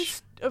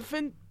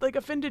be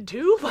offended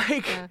too?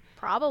 Like,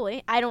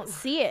 probably. I don't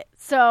see it,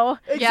 so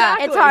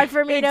exactly. It's hard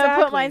for me to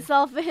put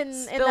myself in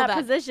that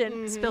position.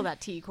 Mm-hmm. Spill that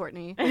tea,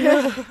 Courtney.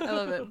 I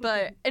love it.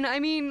 But and I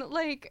mean,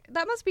 like,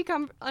 that must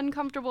become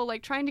uncomfortable,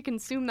 like trying to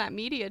consume that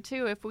media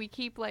too. If we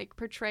keep like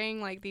portraying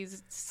like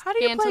these how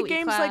do you play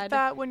games like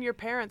that when your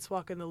parents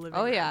walk in the living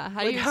room? Oh yeah,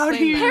 how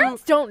do you?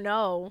 Parents don't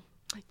know.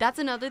 That's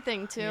another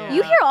thing too. Yeah.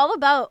 You hear all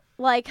about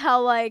like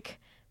how like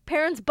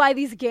parents buy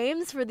these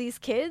games for these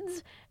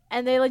kids.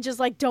 And they just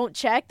don't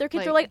check. Their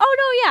kids are like, oh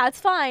no, yeah, it's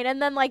fine.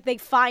 And then like they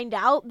find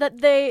out that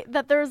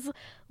there's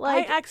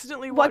like I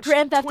accidentally what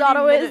Grand Theft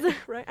Auto is.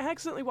 Right, I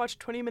accidentally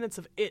watched 20 minutes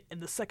of it in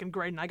the second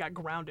grade, and I got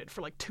grounded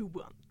for like 2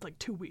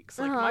 weeks.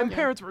 Like my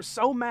parents were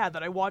so mad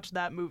that I watched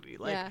that movie.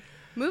 Like,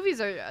 movies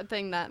are a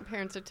thing that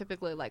parents are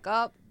typically like,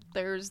 oh,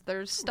 there's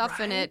stuff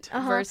in it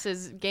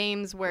versus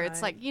games where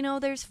it's like, you know,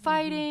 there's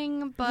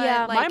fighting,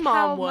 but like my mom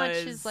how was,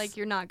 much is like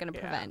you're not gonna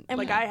prevent. And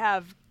like I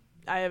have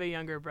a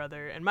younger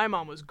brother, and my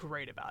mom was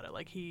great about it.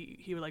 Like he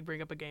would like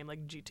bring up a game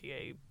like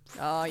GTA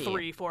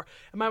 3, 4,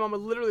 and my mom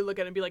would literally look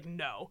at it and be like,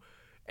 no.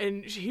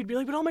 And he'd be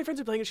like, but all my friends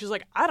are playing it. She's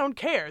like, I don't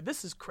care.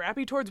 This is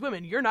crappy towards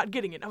women. You're not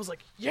getting it. And I was like,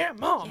 yeah,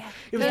 Mom. Yeah.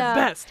 It was the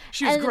best.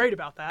 She was great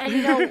about that. And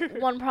you know,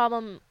 one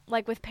problem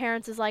like with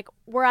parents is like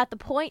we're at the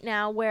point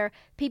now where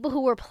people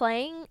who were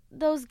playing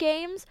those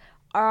games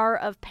are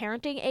of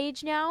parenting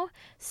age now.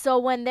 So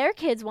when their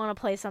kids want to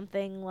play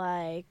something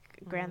like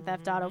Grand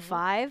Theft Auto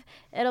 5,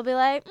 it'll be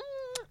like,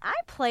 I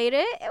played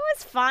it. It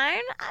was fine.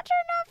 I turned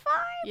out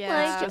fine.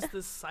 Yeah. It's just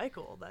this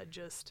cycle that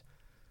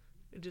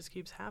it just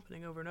keeps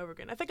happening over and over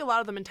again. I think a lot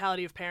of the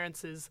mentality of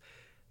parents is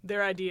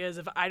their idea is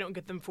if I don't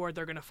get them for it,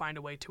 they're going to find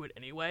a way to it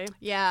anyway.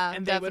 Yeah,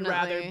 and they would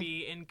rather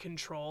be in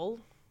control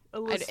a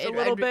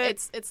little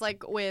bit. It's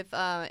like with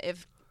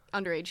if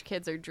underage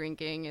kids are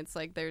drinking, it's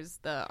like there's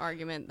the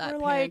argument that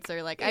parents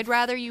are like, I'd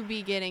rather you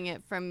be getting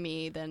it from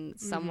me than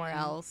somewhere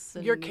else.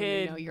 And, your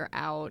kid, you know, you're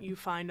out. You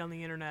find on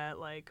the internet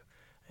like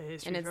a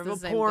history and it's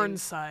of a porn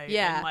site.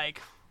 Yeah. And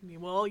like,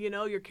 well,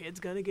 your kid's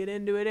gonna get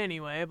into it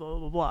anyway, blah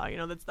blah blah.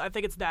 I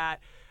think it's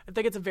that. I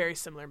think it's a very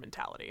similar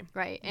mentality.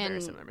 Right,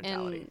 very similar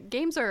mentality. And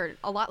games are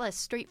a lot less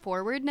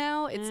straightforward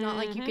now. It's not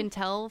like you can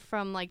tell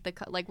from like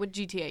like with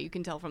GTA, you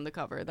can tell from the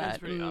cover that it's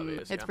pretty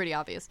obvious. It's pretty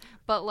obvious.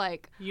 But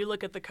like you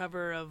look at the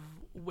cover of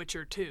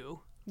Witcher 2.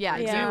 Yeah,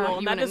 example,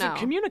 and that doesn't know.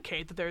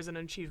 communicate that there's an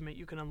achievement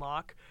you can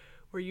unlock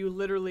where you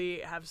literally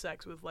have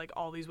sex with like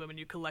all these women,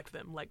 you collect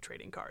them like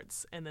trading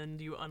cards, and then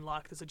you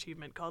unlock this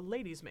achievement called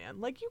Ladies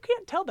Man. Like, you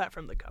can't tell that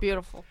from the cover.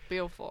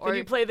 Beautiful. Or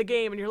you play the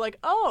game and you're like,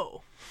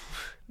 oh,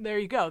 there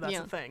you go. That's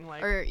the thing.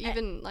 Like, or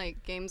even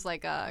like games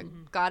like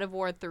God of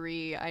War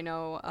 3. I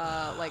know,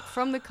 like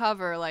from the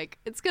cover, like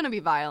it's gonna be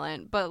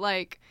violent, but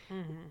like.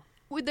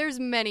 There's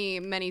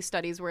many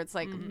studies where it's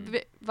like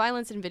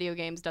violence in video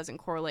games doesn't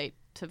correlate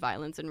to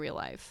violence in real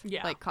life,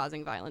 like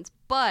causing violence.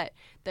 But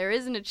there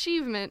is an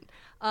achievement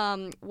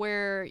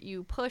where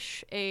you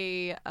push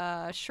a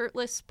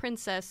shirtless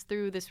princess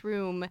through this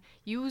room,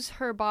 use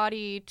her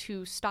body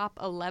to stop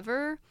a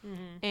lever,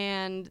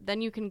 and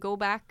then you can go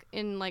back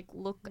and like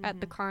look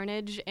at the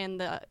carnage. And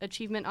the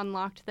achievement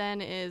unlocked then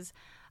is,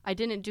 I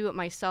didn't do it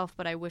myself,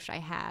 but I wish I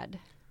had.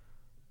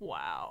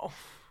 Wow.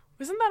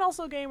 Isn't that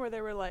also a game where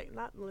there were like,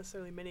 not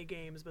necessarily mini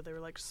games, but there were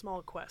like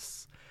small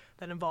quests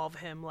that involve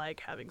him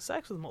like having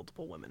sex with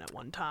multiple women at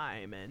one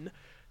time and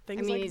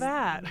things like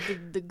that?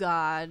 The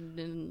god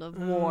of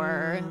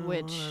war,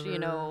 which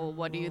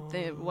what do you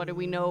think? What do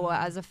we know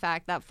as a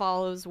fact that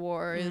follows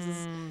war is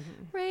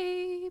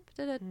rape?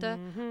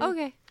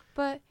 Okay,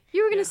 but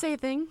you were gonna say a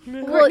thing,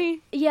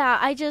 Courtney. Well,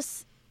 yeah,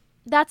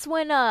 that's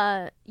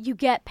when you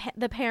get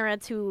the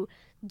parents who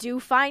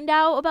do find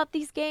out about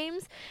these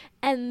games,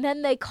 and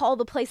then they call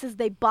the places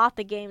they bought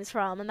the games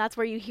from, and that's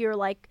where you hear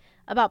like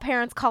about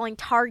parents calling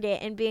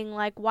Target and being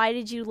like, why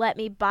did you let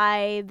me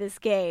buy this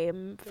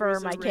game for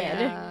my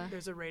kid?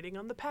 There's a rating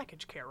on the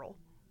package, Carol.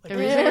 Like,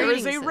 there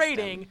is a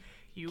rating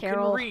you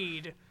Carol. can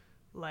read.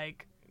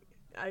 Like,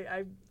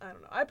 I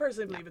don't know. I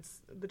personally believe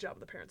it's the job of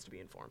the parents to be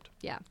informed.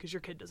 Yeah. Because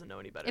your kid doesn't know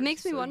any better. It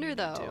makes me wonder,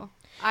 though.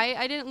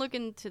 I didn't look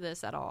into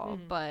this at all,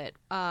 but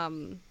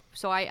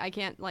so I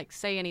can't like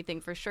say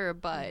anything for sure,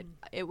 but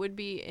it would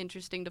be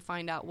interesting to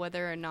find out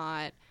whether or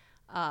not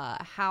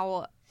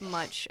how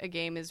much a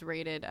game is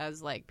rated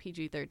as like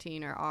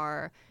PG-13 or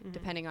R,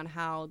 depending on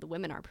how the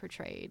women are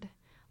portrayed.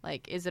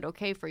 Like, is it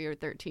okay for your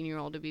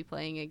 13-year-old to be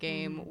playing a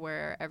game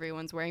where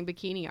everyone's wearing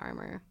bikini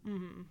armor?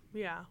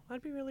 Yeah,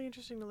 that'd be really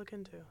interesting to look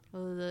into.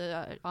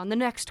 On the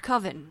next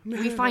Coven,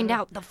 we find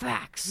out the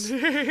facts.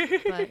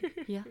 But,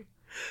 yeah.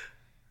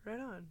 Right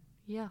on.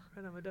 Yeah.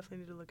 Right on. We definitely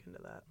need to look into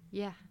that.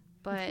 Yeah.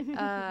 But,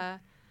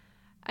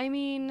 I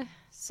mean,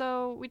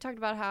 so we talked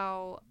about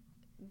how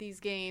these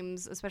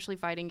games, especially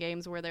fighting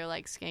games where they're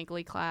like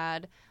skankily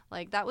clad,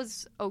 like that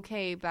was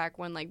okay back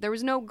when like there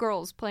was no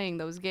girls playing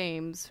those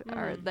games,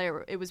 or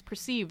it was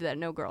perceived that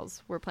no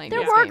girls were playing.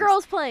 There those were games.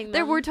 Girls playing them.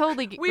 There were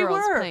totally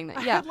girls playing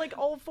them. Yeah, I had like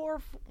all 4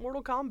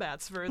 Mortal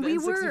Kombats for the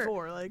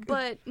N64. Like,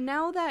 but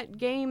now that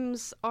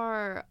games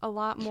are a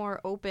lot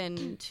more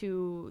open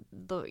to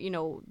the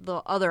the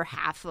other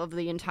half of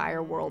the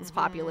entire world's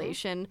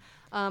population.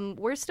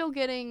 We're still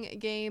getting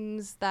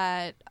games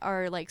that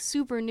are like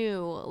super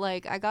new.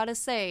 Like, I gotta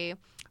say,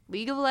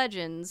 League of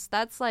Legends,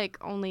 that's like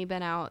only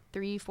been out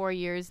 3-4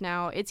 years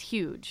now. It's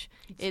huge.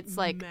 It's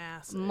like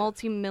massive.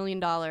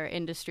 multi-million-dollar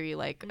industry.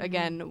 Like,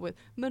 again, with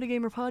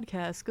Metagamer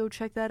Podcast, go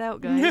check that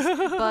out, guys.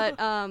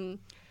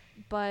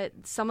 But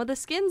some of the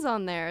skins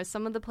on there,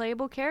 some of the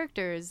playable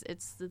characters,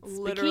 it's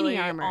literally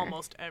bikini armor.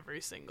 Almost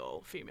every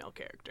single female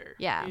character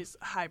is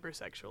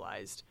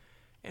hypersexualized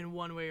in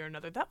one way or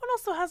another. That one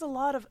also has a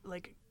lot of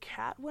like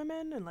cat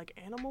women and like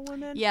animal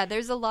women. Yeah,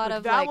 there's a lot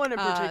of that like one in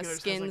particular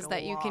skins like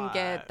that you can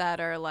get that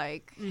are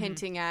like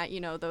hinting at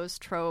those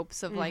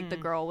tropes of like the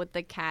girl with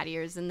the cat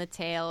ears and the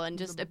tail, and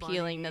just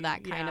appealing to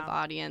that kind of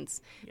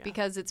audience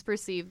because it's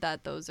perceived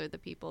that those are the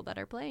people that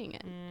are playing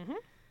it.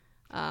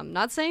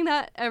 Not saying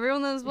that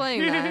everyone that's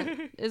playing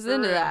that is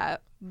into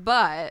that,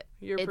 but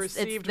your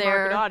perceived it's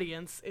market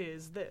audience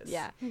is this.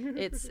 Yeah,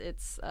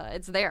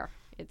 it's there.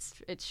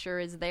 It sure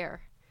is there.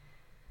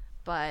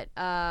 But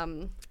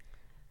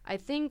I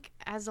think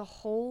as a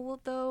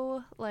whole,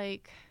 though,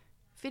 like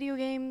video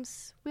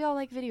games, we all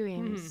like video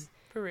games.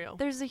 For real.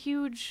 There's a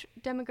huge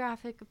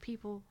demographic of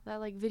people that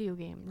like video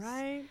games.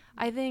 Right.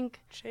 I think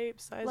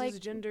shapes, sizes,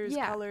 genders,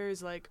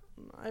 colors, like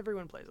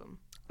everyone plays them.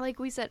 Like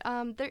we said,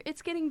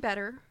 it's getting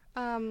better.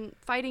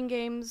 Fighting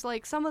games,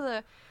 like some of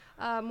the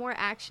more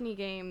actiony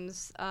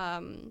games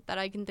that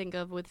I can think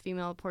of with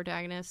female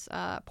protagonists,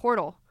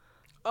 Portal.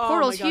 Oh,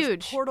 Portal's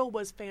huge. Portal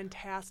was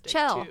fantastic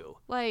Chell. too.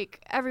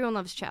 Like, everyone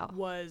loves Chell.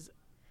 Was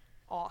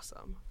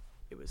awesome.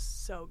 It was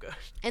so good.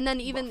 And then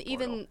even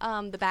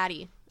the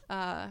baddie,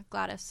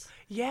 Gladys.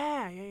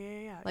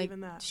 Yeah. Like,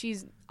 even that.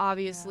 She's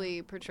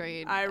obviously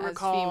portrayed I as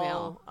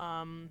recall,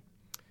 female.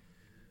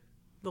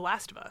 The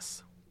Last of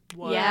Us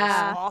was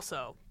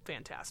also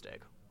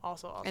fantastic.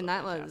 Also and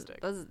that fantastic.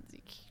 was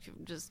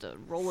just a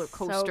roller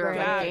coaster of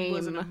a game. That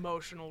was an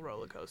emotional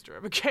roller coaster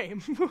of a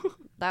game.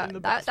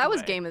 that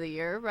was Game of the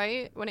Year,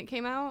 right? When it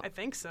came out? I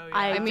think so, yeah.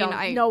 I don't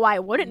know why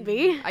it wouldn't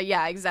be.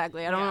 Yeah,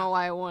 exactly. I don't know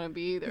why it wouldn't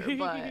be either.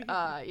 But,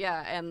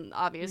 yeah, and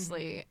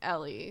obviously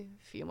Ellie,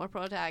 female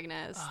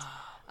protagonist.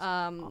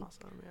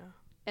 Awesome, yeah.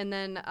 And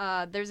then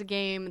there's a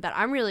game that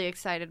I'm really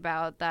excited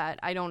about that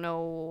I don't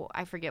know,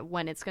 I forget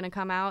when it's going to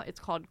come out. It's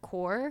called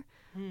Core.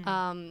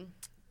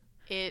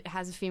 It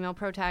has a female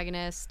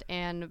protagonist,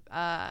 and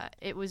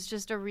it was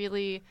just a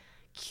really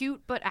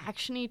cute but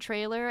actiony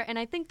trailer. And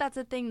I think that's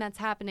a thing that's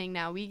happening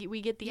now.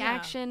 We get the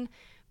action,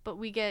 but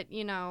we get,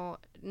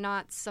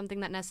 not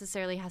something that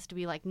necessarily has to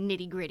be like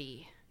nitty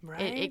gritty.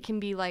 Right. It can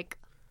be like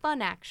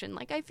fun action.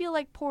 Like, I feel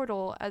like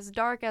Portal, as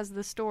dark as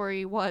the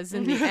story was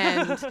in the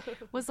end,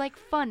 was like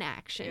fun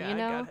action, Yeah, you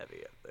know? it got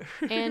heavy up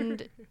there.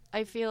 And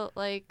I feel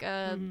like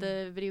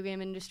the video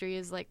game industry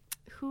is like,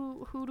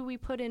 who do we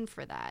put in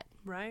for that?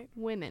 Right.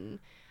 Women.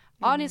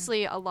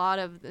 Honestly, a lot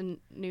of the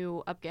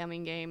new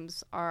upcoming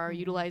games are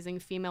utilizing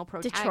female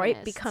protagonists.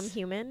 Detroit Become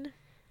Human.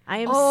 I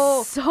am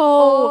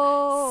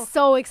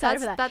so excited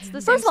for that. That's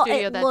the same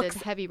studio that did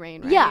Heavy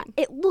Rain, right? Yeah,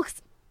 it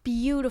looks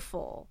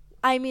beautiful.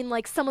 I mean,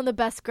 like, some of the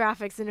best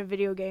graphics in a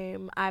video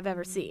game I've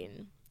ever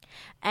seen.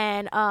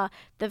 And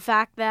the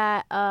fact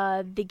that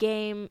the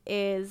game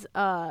is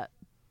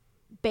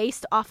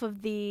based off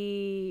of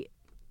there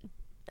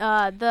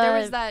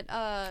was that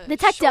the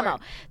tech short. demo.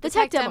 The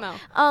tech demo.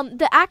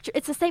 The actor,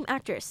 it's the same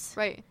actress.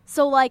 Right.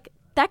 So, like,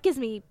 that gives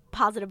me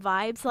positive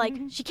vibes. Like,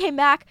 she came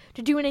back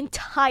to do an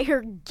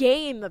entire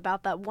game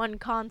about that one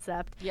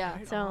concept. Yeah.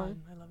 Right so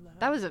on. I love that.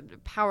 That was a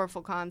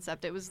powerful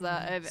concept. It was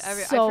I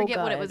So forget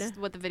good.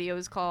 what the video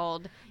was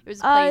called. It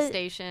was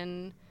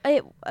PlayStation.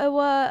 It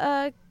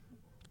was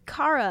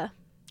Kara.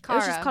 It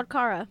was just Kara. called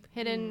Kara.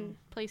 Hidden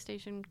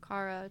PlayStation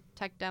Kara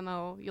tech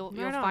demo. You'll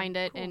Right on. find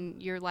it, Cool.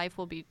 and your life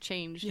will be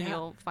changed, and Yeah.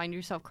 you'll find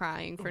yourself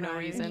crying for no Right.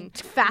 reason.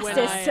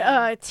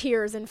 Fastest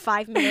tears in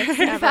 5 minutes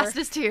ever.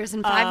 Fastest tears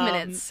in 5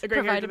 minutes, A great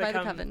provided character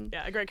by the Coven.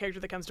 Yeah, a great character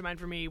that comes to mind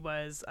for me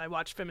was I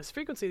watched Famous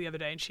Frequency the other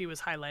day, and she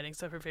was highlighting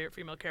some of her favorite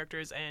female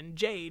characters, and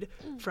Jade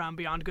from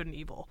Beyond Good and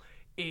Evil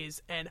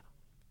is an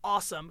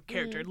awesome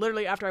character.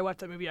 Literally, after I watched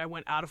that movie, I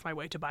went out of my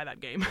way to buy that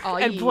game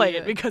and play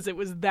it because it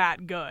was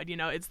that good.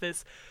 It's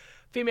this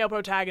female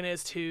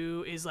protagonist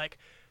who is like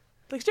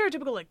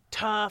stereotypical, like,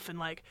 tough and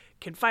like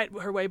can fight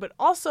her way, but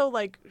also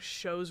like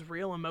shows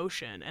real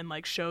emotion and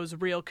like shows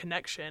real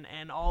connection.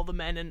 And all the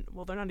men, and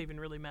well, they're not even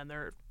really men,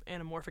 they're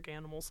anamorphic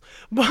animals,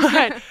 but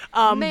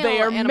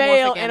they are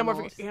male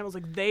anamorphic animals.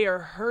 Like, they are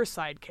her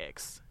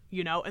sidekicks,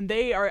 and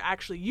they are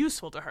actually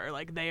useful to her.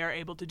 Like, they are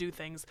able to do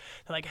things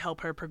to like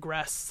help her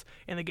progress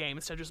in the game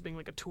instead of just being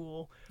like a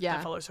tool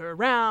that follows her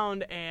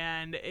around.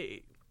 And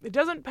it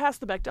doesn't pass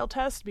the Bechdel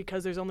test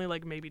because there's only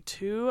like maybe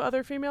 2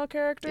 other female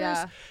characters.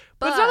 Yeah.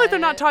 But it's not like they're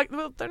not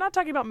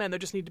talking about men. There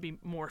just need to be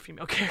more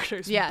female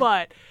characters. Yeah.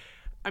 But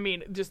I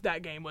mean, just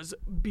that game was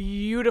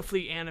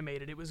beautifully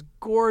animated. It was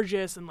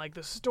gorgeous, and like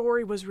the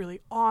story was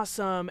really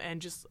awesome,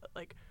 and just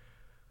like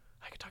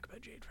I could talk about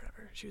Jade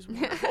forever. She was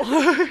wonderful.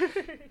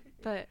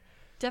 But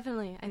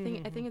definitely, I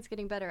think it's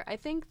getting better. I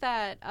think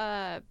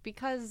that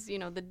because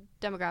the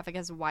demographic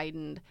has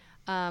widened.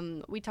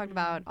 We talked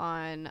about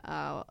on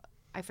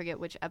I forget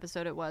which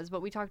episode it was,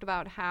 but we talked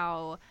about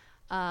how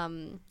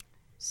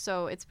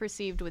so it's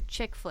perceived with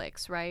chick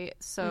flicks, right?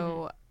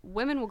 So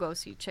women will go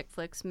see chick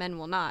flicks, men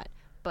will not.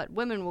 But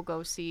women will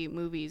go see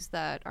movies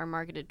that are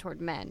marketed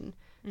toward men.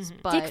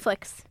 But, Dick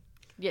flicks.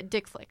 Yeah,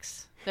 dick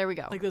flicks. There we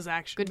go. Like those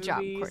action Good job,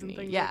 movies Courtney. and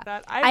things Yeah. like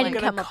that. I didn't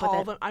come up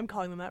with it. I'm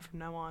calling them that from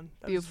now on.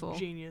 That Beautiful. was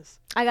genius.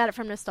 I got it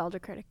from Nostalgia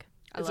Critic.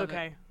 It's love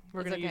okay. it.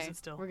 We're It's going to okay. use it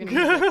still. We're gonna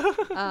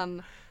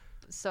use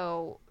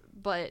it.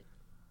 But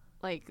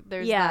like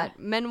there's that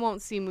men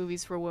won't see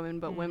movies for women,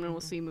 but women will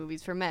see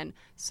movies for men.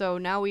 So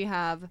now we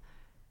have,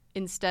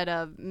 instead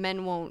of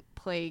men won't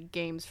play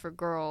games for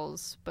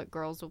girls, but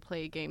girls will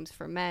play games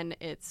for men,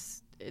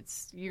 it's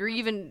you're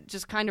even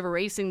just kind of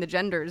erasing the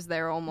genders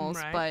there almost.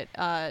 Right.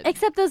 But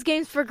Except those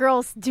games for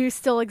girls do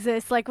still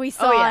exist, like we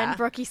saw in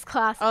Brookie's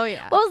class. Oh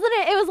yeah. What was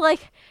it?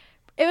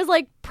 It was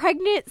like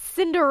pregnant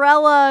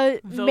Cinderella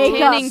makeup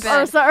tanning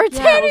bed. or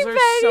tanning Those are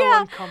bed.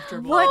 so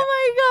uncomfortable. Oh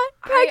my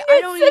god, pregnant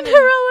I don't even-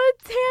 Cinderella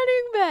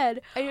tanning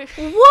bed. I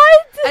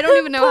What? I don't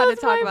even know how to Blows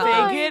talk my about They that.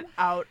 mind. get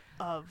out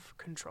of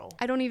control.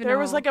 I don't even There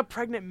know. was like a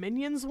pregnant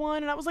Minions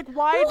one, and I was like,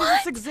 why does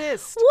this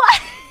exist?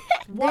 What?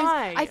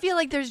 Why? I feel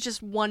like there's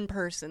just one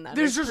person that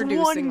There's is just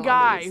producing one all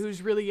guy these.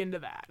 who's really into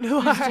that.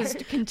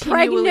 just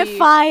continually.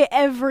 Pregnify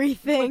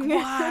everything. Like,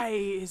 why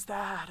is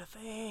that a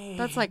thing?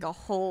 That's like a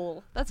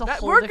whole. That's a that,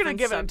 whole. we're different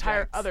give an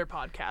entire subject. other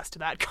podcast to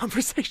that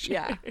conversation.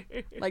 Yeah,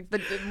 like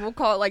we'll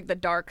call it like the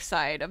dark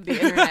side of the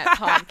internet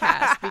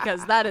podcast,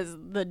 because that is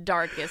the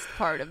darkest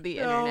part of the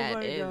Oh internet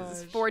my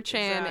is gosh, 4chan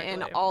and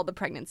exactly. all the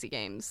pregnancy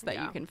games that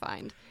Yeah. you can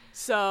find.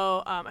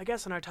 So, I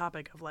guess on our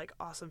topic of like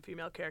awesome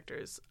female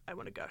characters, I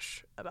want to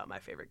gush about my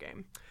favorite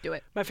game. Do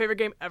it. My favorite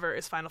game ever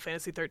is Final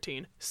Fantasy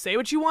 13. Say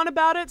what you want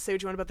about it. Say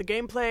what you want about the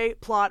gameplay,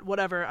 plot,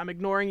 whatever. I'm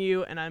ignoring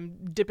you, and I'm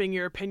dipping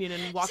your opinion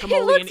in guacamole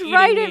He looks and eating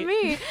right meat. at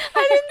me.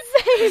 I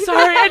didn't say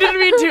Sorry, I didn't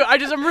mean to.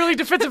 I'm really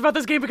defensive about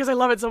this game because I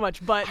love it so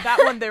much. But that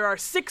one, there are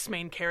 6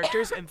 main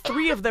characters, and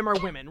 3 of them are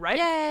women, right?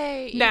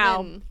 Yay!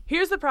 Now, even.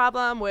 here's the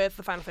problem with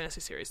the Final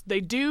Fantasy series. They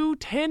do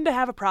tend to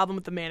have a problem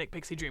with the manic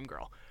pixie dream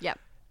girl. Yep.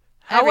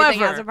 However,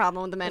 Everything has a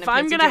problem with the man. if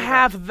I'm gonna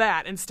have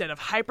that instead of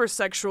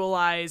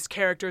hypersexualized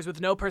characters with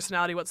no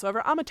personality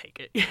whatsoever, I'm gonna take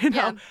it. You know.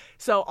 Yeah.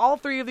 So all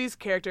 3 of these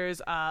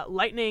characters,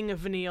 Lightning,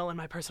 Vanille, and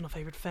my personal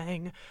favorite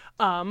Fang,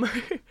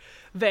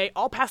 they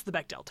all pass the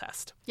Bechdel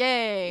test.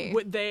 Yay!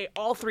 They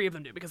all 3 of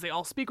them do because they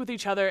all speak with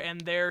each other,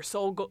 and their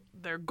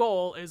their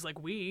goal is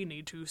like, we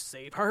need to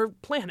save our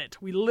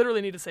planet. We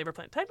literally need to save our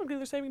planet. Technically,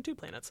 they're saving 2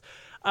 planets.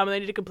 And they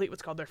need to complete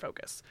what's called their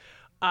focus.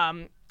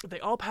 They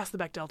all pass the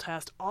Bechdel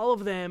test. All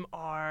of them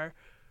are...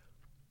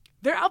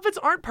 Their outfits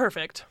aren't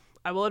perfect.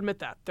 I will admit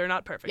that. They're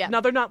not perfect. Yeah.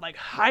 Now, they're not, like,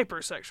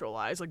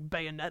 hyper-sexualized, like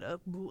Bayonetta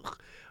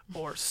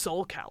or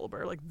Soul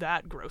Calibur, like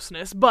that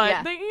grossness.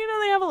 But, they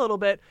have a little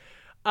bit.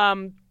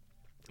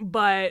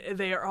 But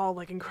they are all,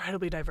 like,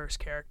 incredibly diverse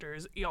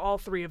characters. All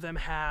 3 of them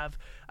have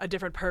a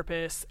different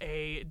purpose,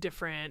 a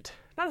different...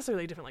 Not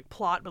necessarily a different, like,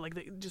 plot, but,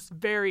 like, just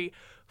very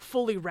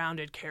fully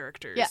rounded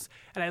characters. Yeah.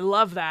 And I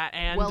love that.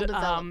 And,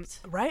 well-developed.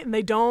 Right? And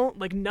they don't...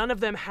 Like, none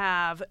of them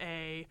have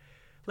a,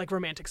 like,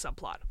 romantic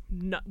subplot.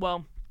 No,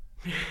 well,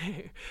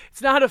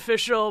 it's not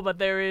official, but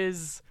there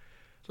is...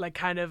 like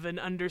kind of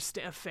an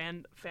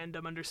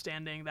fandom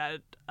understanding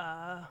that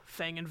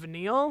Fang and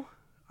Vanille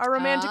are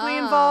romantically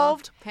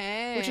involved,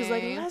 Hey. which is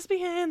like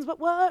lesbians, but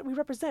what we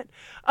represent.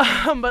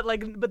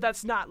 But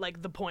that's not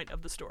like the point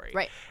of the story,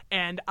 Right.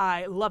 And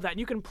I love that. And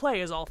you can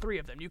play as all 3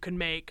 of them. You can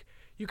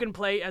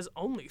play as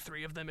only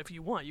 3 of them if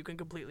you want. You can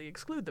completely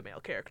exclude the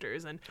male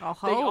characters, and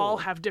they all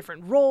have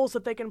different roles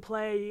that they can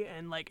play,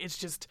 and like it's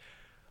just,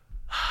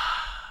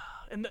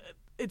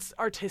 it's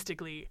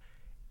artistically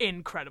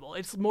incredible.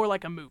 It's more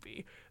like a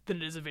movie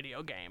than it is a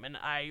video game. And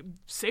I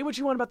say what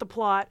you want about the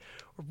plot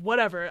or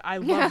whatever. I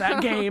love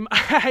that game.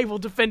 I will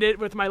defend it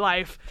with my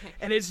life.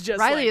 And it's just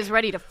Riley is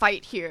ready to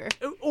fight here.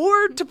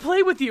 Or to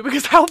play with you,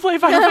 because I'll play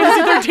Final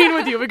Fantasy 13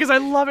 with you because I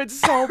love it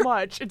so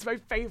much. It's my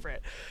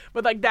favorite.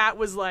 But like that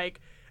was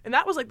like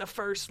the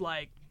first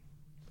like,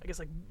 I guess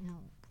like,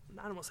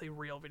 I don't want to say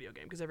real video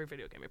game because every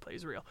video game I play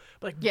is real,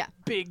 but like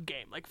big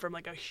game, like from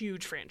like a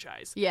huge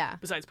franchise. Yeah.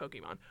 Besides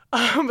Pokemon,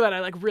 that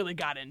I like really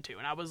got into,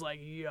 and I was like,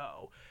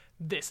 "Yo,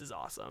 this is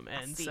awesome!"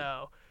 And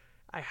so,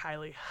 I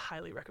highly,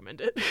 highly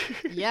recommend it.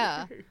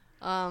 Yeah.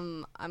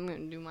 I'm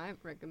gonna do my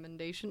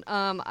recommendation.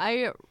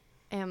 I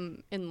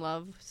am in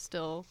love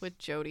still with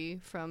Jody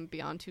from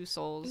Beyond Two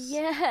Souls.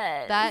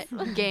 Yes. That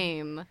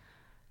game,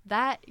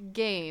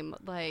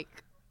 like.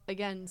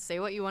 Again, say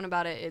what you want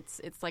about it.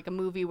 It's like a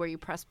movie where you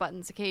press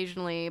buttons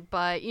occasionally,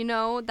 but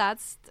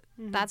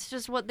that's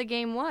just what the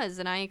game was,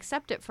 and I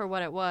accept it for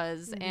what it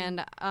was.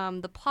 And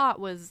the plot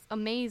was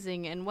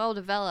amazing and well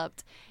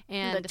developed,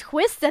 and the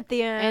twist at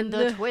the end,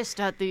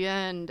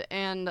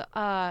 and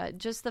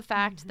just the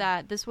fact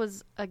that this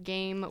was a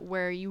game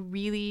where you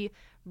really,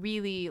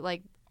 really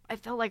like. I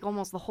felt like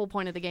almost the whole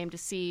point of the game to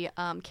see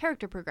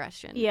character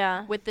progression.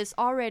 Yeah. With this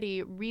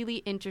already really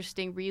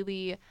interesting,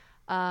 really.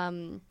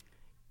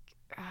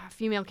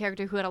 Female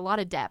character who had a lot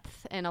of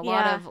depth and a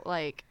lot of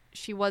like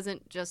she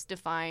wasn't just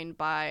defined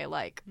by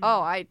like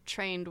I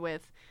trained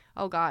with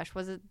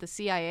was it the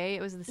CIA?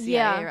 It was the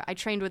CIA. I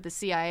trained with the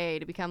CIA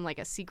to become like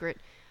a secret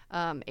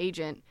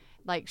agent.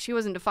 Like she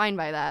wasn't defined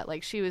by that.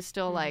 Like she was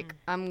still like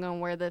I'm gonna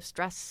wear this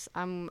dress.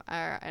 and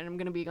I'm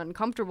gonna be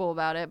uncomfortable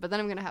about it, but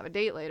then I'm gonna have a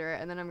date later,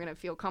 and then I'm gonna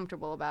feel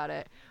comfortable about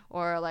it,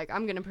 or like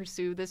I'm gonna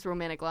pursue this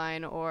romantic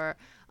line, or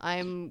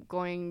I'm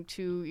going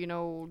to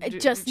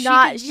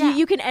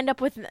you can end up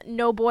with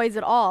no boys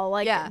at all.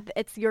 Like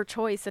it's your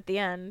choice at the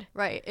end.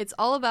 Right. It's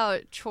all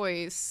about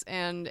choice,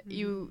 and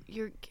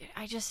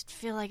I just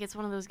feel like it's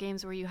one of those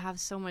games where you have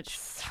so much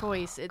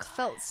choice. It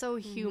felt so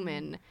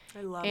human.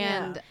 I love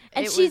it.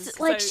 And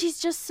she's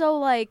just so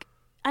like,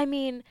 I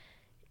mean,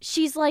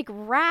 she's like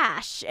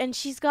rash, and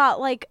she's got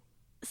like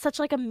such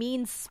like a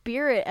mean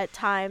spirit at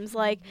times.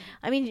 Like,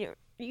 I mean,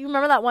 you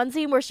remember that one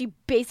scene where she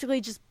basically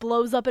just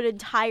blows up an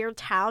entire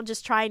town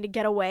just trying to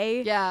get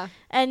away? Yeah.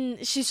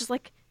 And she's just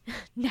like,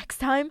 next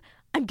time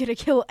I'm gonna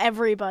kill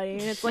everybody.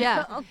 And it's like,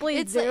 oh,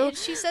 please do. Like,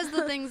 she says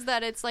the things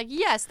that it's like,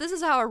 yes, this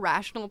is how a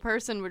rational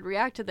person would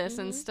react to this,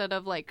 instead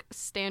of like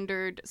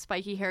standard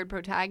spiky-haired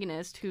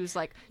protagonist who's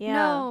like,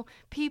 no,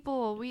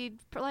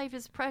 life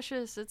is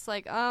precious. It's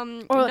like,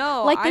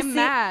 no, like I'm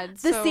mad.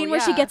 The scene where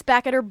she gets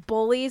back at her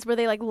bullies, where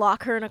they like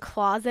lock her in a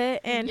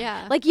closet, and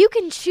like you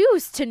can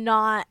choose to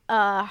not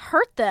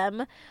hurt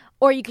them.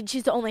 Or you can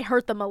choose to only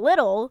hurt them a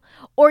little,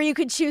 or you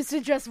could choose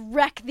to just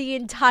wreck the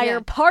entire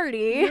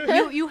party.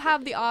 You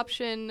have the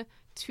option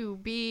to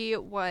be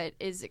what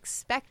is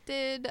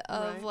expected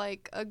of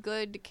like a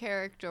good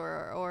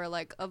character or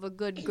like of a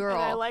good girl.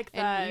 And I like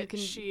that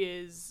she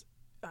is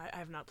I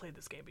have not played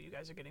this game, but you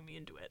guys are getting me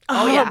into it.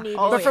 Oh yeah.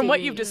 But from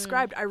what you've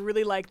described, I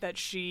really like that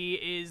she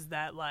is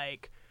that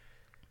like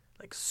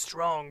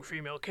strong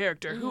female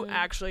character who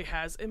actually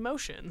has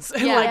emotions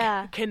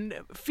and can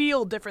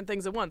feel different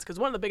things at once. Because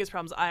one of the biggest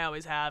problems I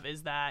always have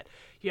is that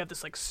you have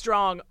this like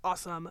strong,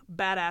 awesome,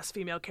 badass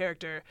female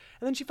character,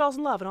 and then she falls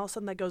in love, and all of a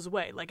sudden that goes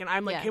away. Like, and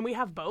I'm like, can we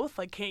have both?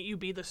 Like, can't you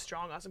be the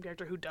strong, awesome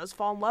character who does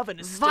fall in love and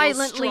is still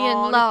violently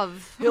strong, in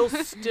love?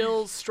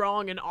 still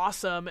strong and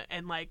awesome,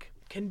 and like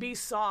can be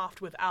soft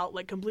without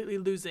like completely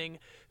losing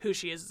who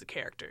she is as a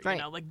character. Right.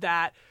 You know, like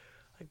that.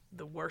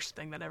 The worst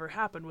thing that ever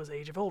happened was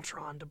Age of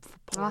Ultron to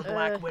poor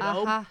Black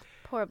Widow.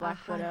 Poor Black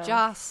Widow.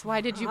 Joss, why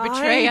did you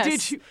betray us?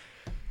 Did you?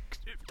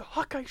 The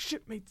Hawkeye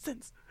ship made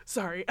sense.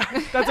 Sorry,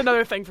 that's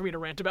another thing for me to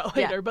rant about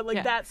later. But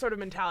like that sort of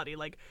mentality,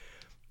 like,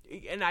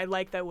 and I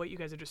like that what you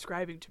guys are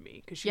describing to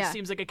me, because she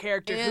seems like a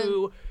character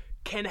who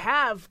can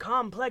have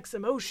complex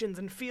emotions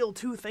and feel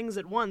two things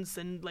at once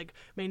and like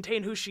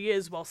maintain who she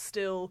is while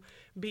still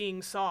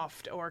being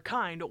soft or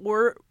kind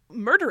or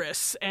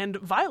murderous and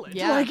violent.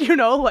 Yeah. Like, you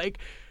know, like,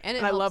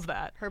 and I love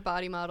that. Her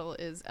body model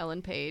is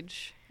Ellen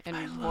Page and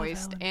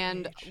voiced, Ellen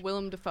and Page.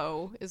 Willem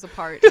Dafoe is a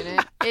part in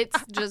it.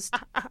 It's just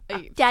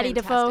Daddy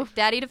Dafoe.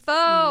 Daddy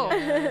Dafoe.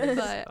 Yes.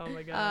 But, oh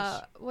my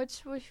gosh.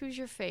 who's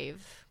your fave,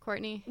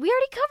 Courtney? We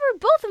already covered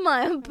both of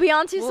mine.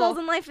 Beyond Two Souls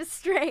and Life is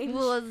Strange.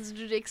 Well, let's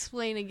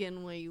explain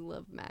again why you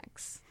love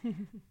Max.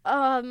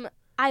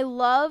 I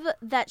love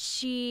that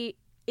she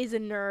is a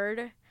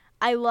nerd.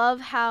 I love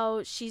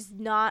how she's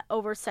not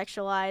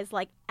over-sexualized,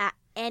 like, at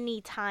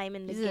any time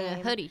in the He's game.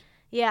 a hoodie.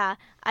 Yeah,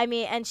 I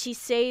mean, and she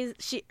says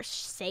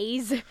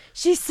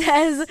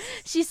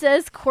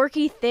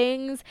quirky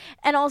things,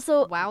 and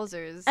also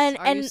Wowzers. And-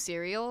 Are and- you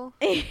cereal?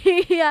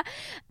 yeah,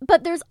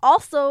 but there's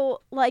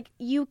also like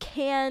you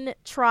can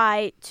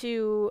try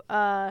to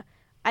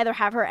either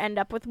have her end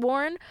up with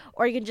Warren,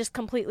 or you can just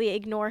completely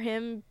ignore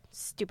him,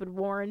 stupid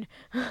Warren,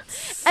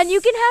 and you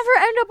can have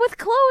her end up with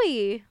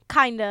Chloe,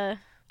 kinda.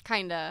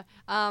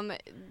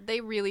 They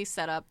really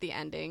set up the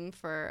ending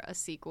for a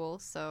sequel,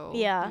 so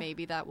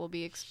maybe that will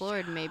be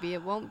explored. Maybe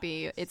it won't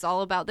be. It's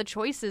all about the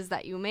choices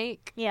that you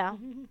make. Yeah.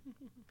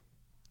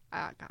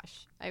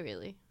 Gosh, I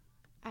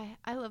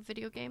love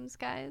video games,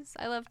 guys.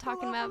 I love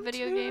talking about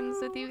video games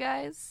with you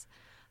guys.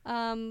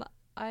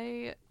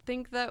 I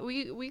think that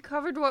we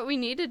covered what we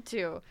needed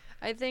to.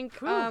 I think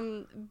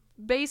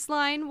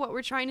baseline, what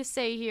we're trying to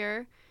say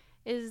here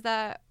is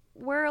that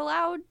we're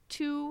allowed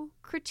to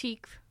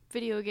critique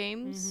video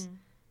games,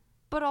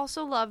 but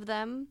also love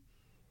them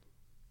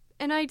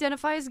and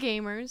identify as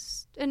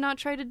gamers and not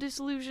try to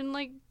disillusion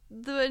like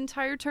the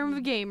entire term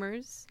of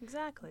gamers.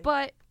 Exactly.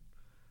 But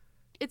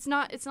it's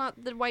not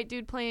the white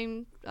dude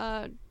playing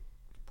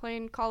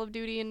Call of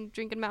Duty and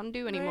drinking Mountain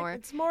Dew anymore. Right.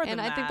 It's more than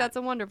that. And I think that's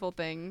a wonderful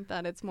thing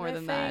that it's more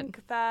than that. I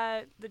think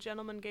that the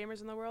gentlemen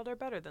gamers in the world are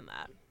better than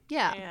that.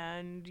 Yeah.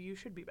 And you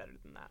should be better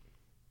than that.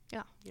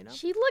 Yeah. You know?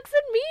 She looks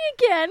at me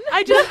again.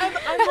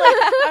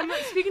 I'm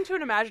speaking to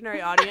an imaginary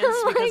audience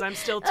because I'm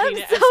still a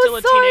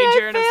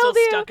teenager and I'm still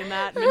stuck in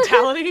that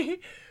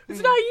mentality. It's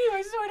not you.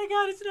 I swear to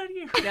God, it's not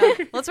you.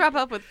 Yeah. Let's wrap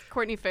up with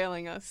Courtney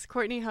failing us.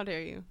 Courtney, how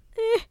dare you?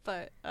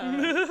 But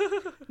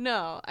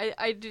no,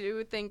 I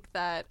do think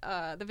that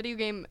the video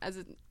game as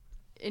an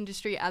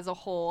industry as a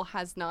whole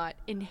has not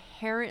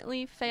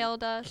inherently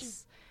failed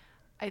us.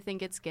 I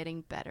think it's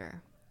getting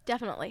better.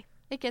 Definitely.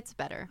 It gets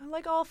better.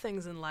 Like all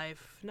things in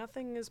life,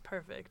 nothing is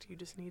perfect. You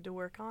just need to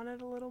work on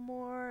it a little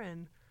more,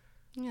 and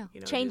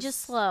change is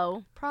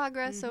slow.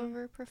 Progress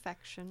over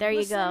perfection. There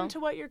you go. Listen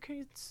to what your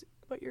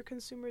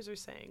consumers are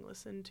saying.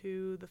 Listen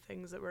to the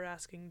things that we're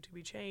asking to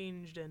be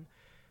changed and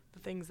the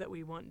things that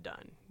we want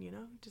done. You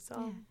know, just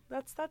all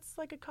that's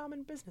like a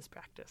common business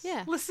practice.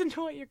 Yeah. Listen to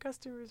what your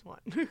customers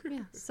want.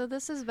 Yeah. So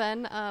this has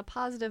been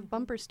positive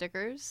bumper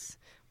stickers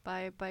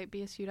by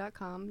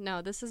BiteBSU.com.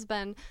 No, this has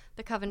been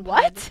the Coven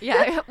What? Pod.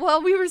 Yeah.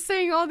 Well, we were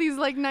saying all these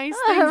like nice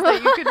things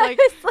that you could like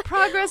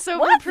progress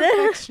over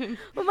perfection.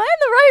 Am I in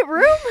the right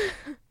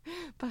room?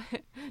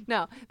 But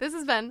no, this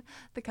has been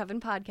the Coven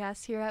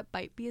Podcast here at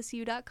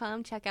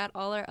BiteBSU.com. Check out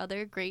all our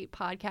other great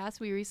podcasts.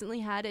 We recently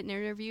had an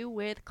interview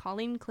with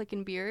Colleen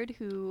Clickenbeard,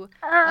 who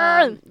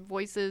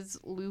voices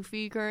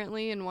Luffy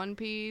currently in One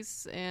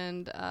Piece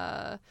and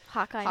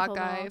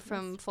Hawkeye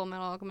from Full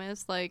Metal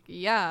Alchemist. Like,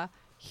 yeah.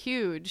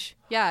 Huge.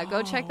 Yeah,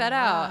 go check that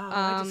out.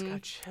 Wow, I just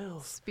got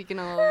chills. Speaking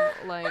of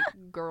like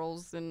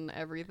girls and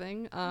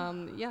everything.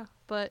 Yeah,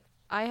 but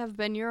I have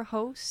been your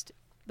host,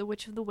 the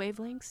Witch of the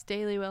Wavelengths,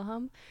 Daily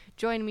Wilhelm.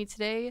 Joining me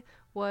today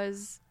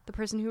was the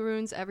person who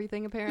ruins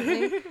everything,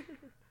 apparently.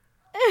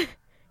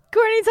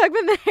 Courtney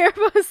Tuckman, the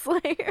Hairbow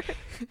Slayer.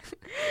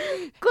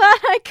 Glad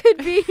I could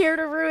be here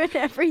to ruin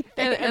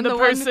everything. And the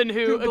person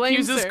who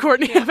accuses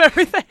Courtney of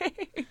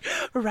everything.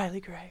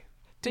 Riley Gray.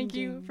 Thank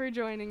you for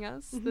joining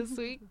us this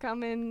week.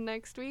 Come in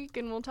next week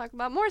and we'll talk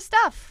about more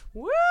stuff.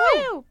 Woo!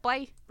 Woo!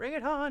 Bye. Bring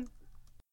it on.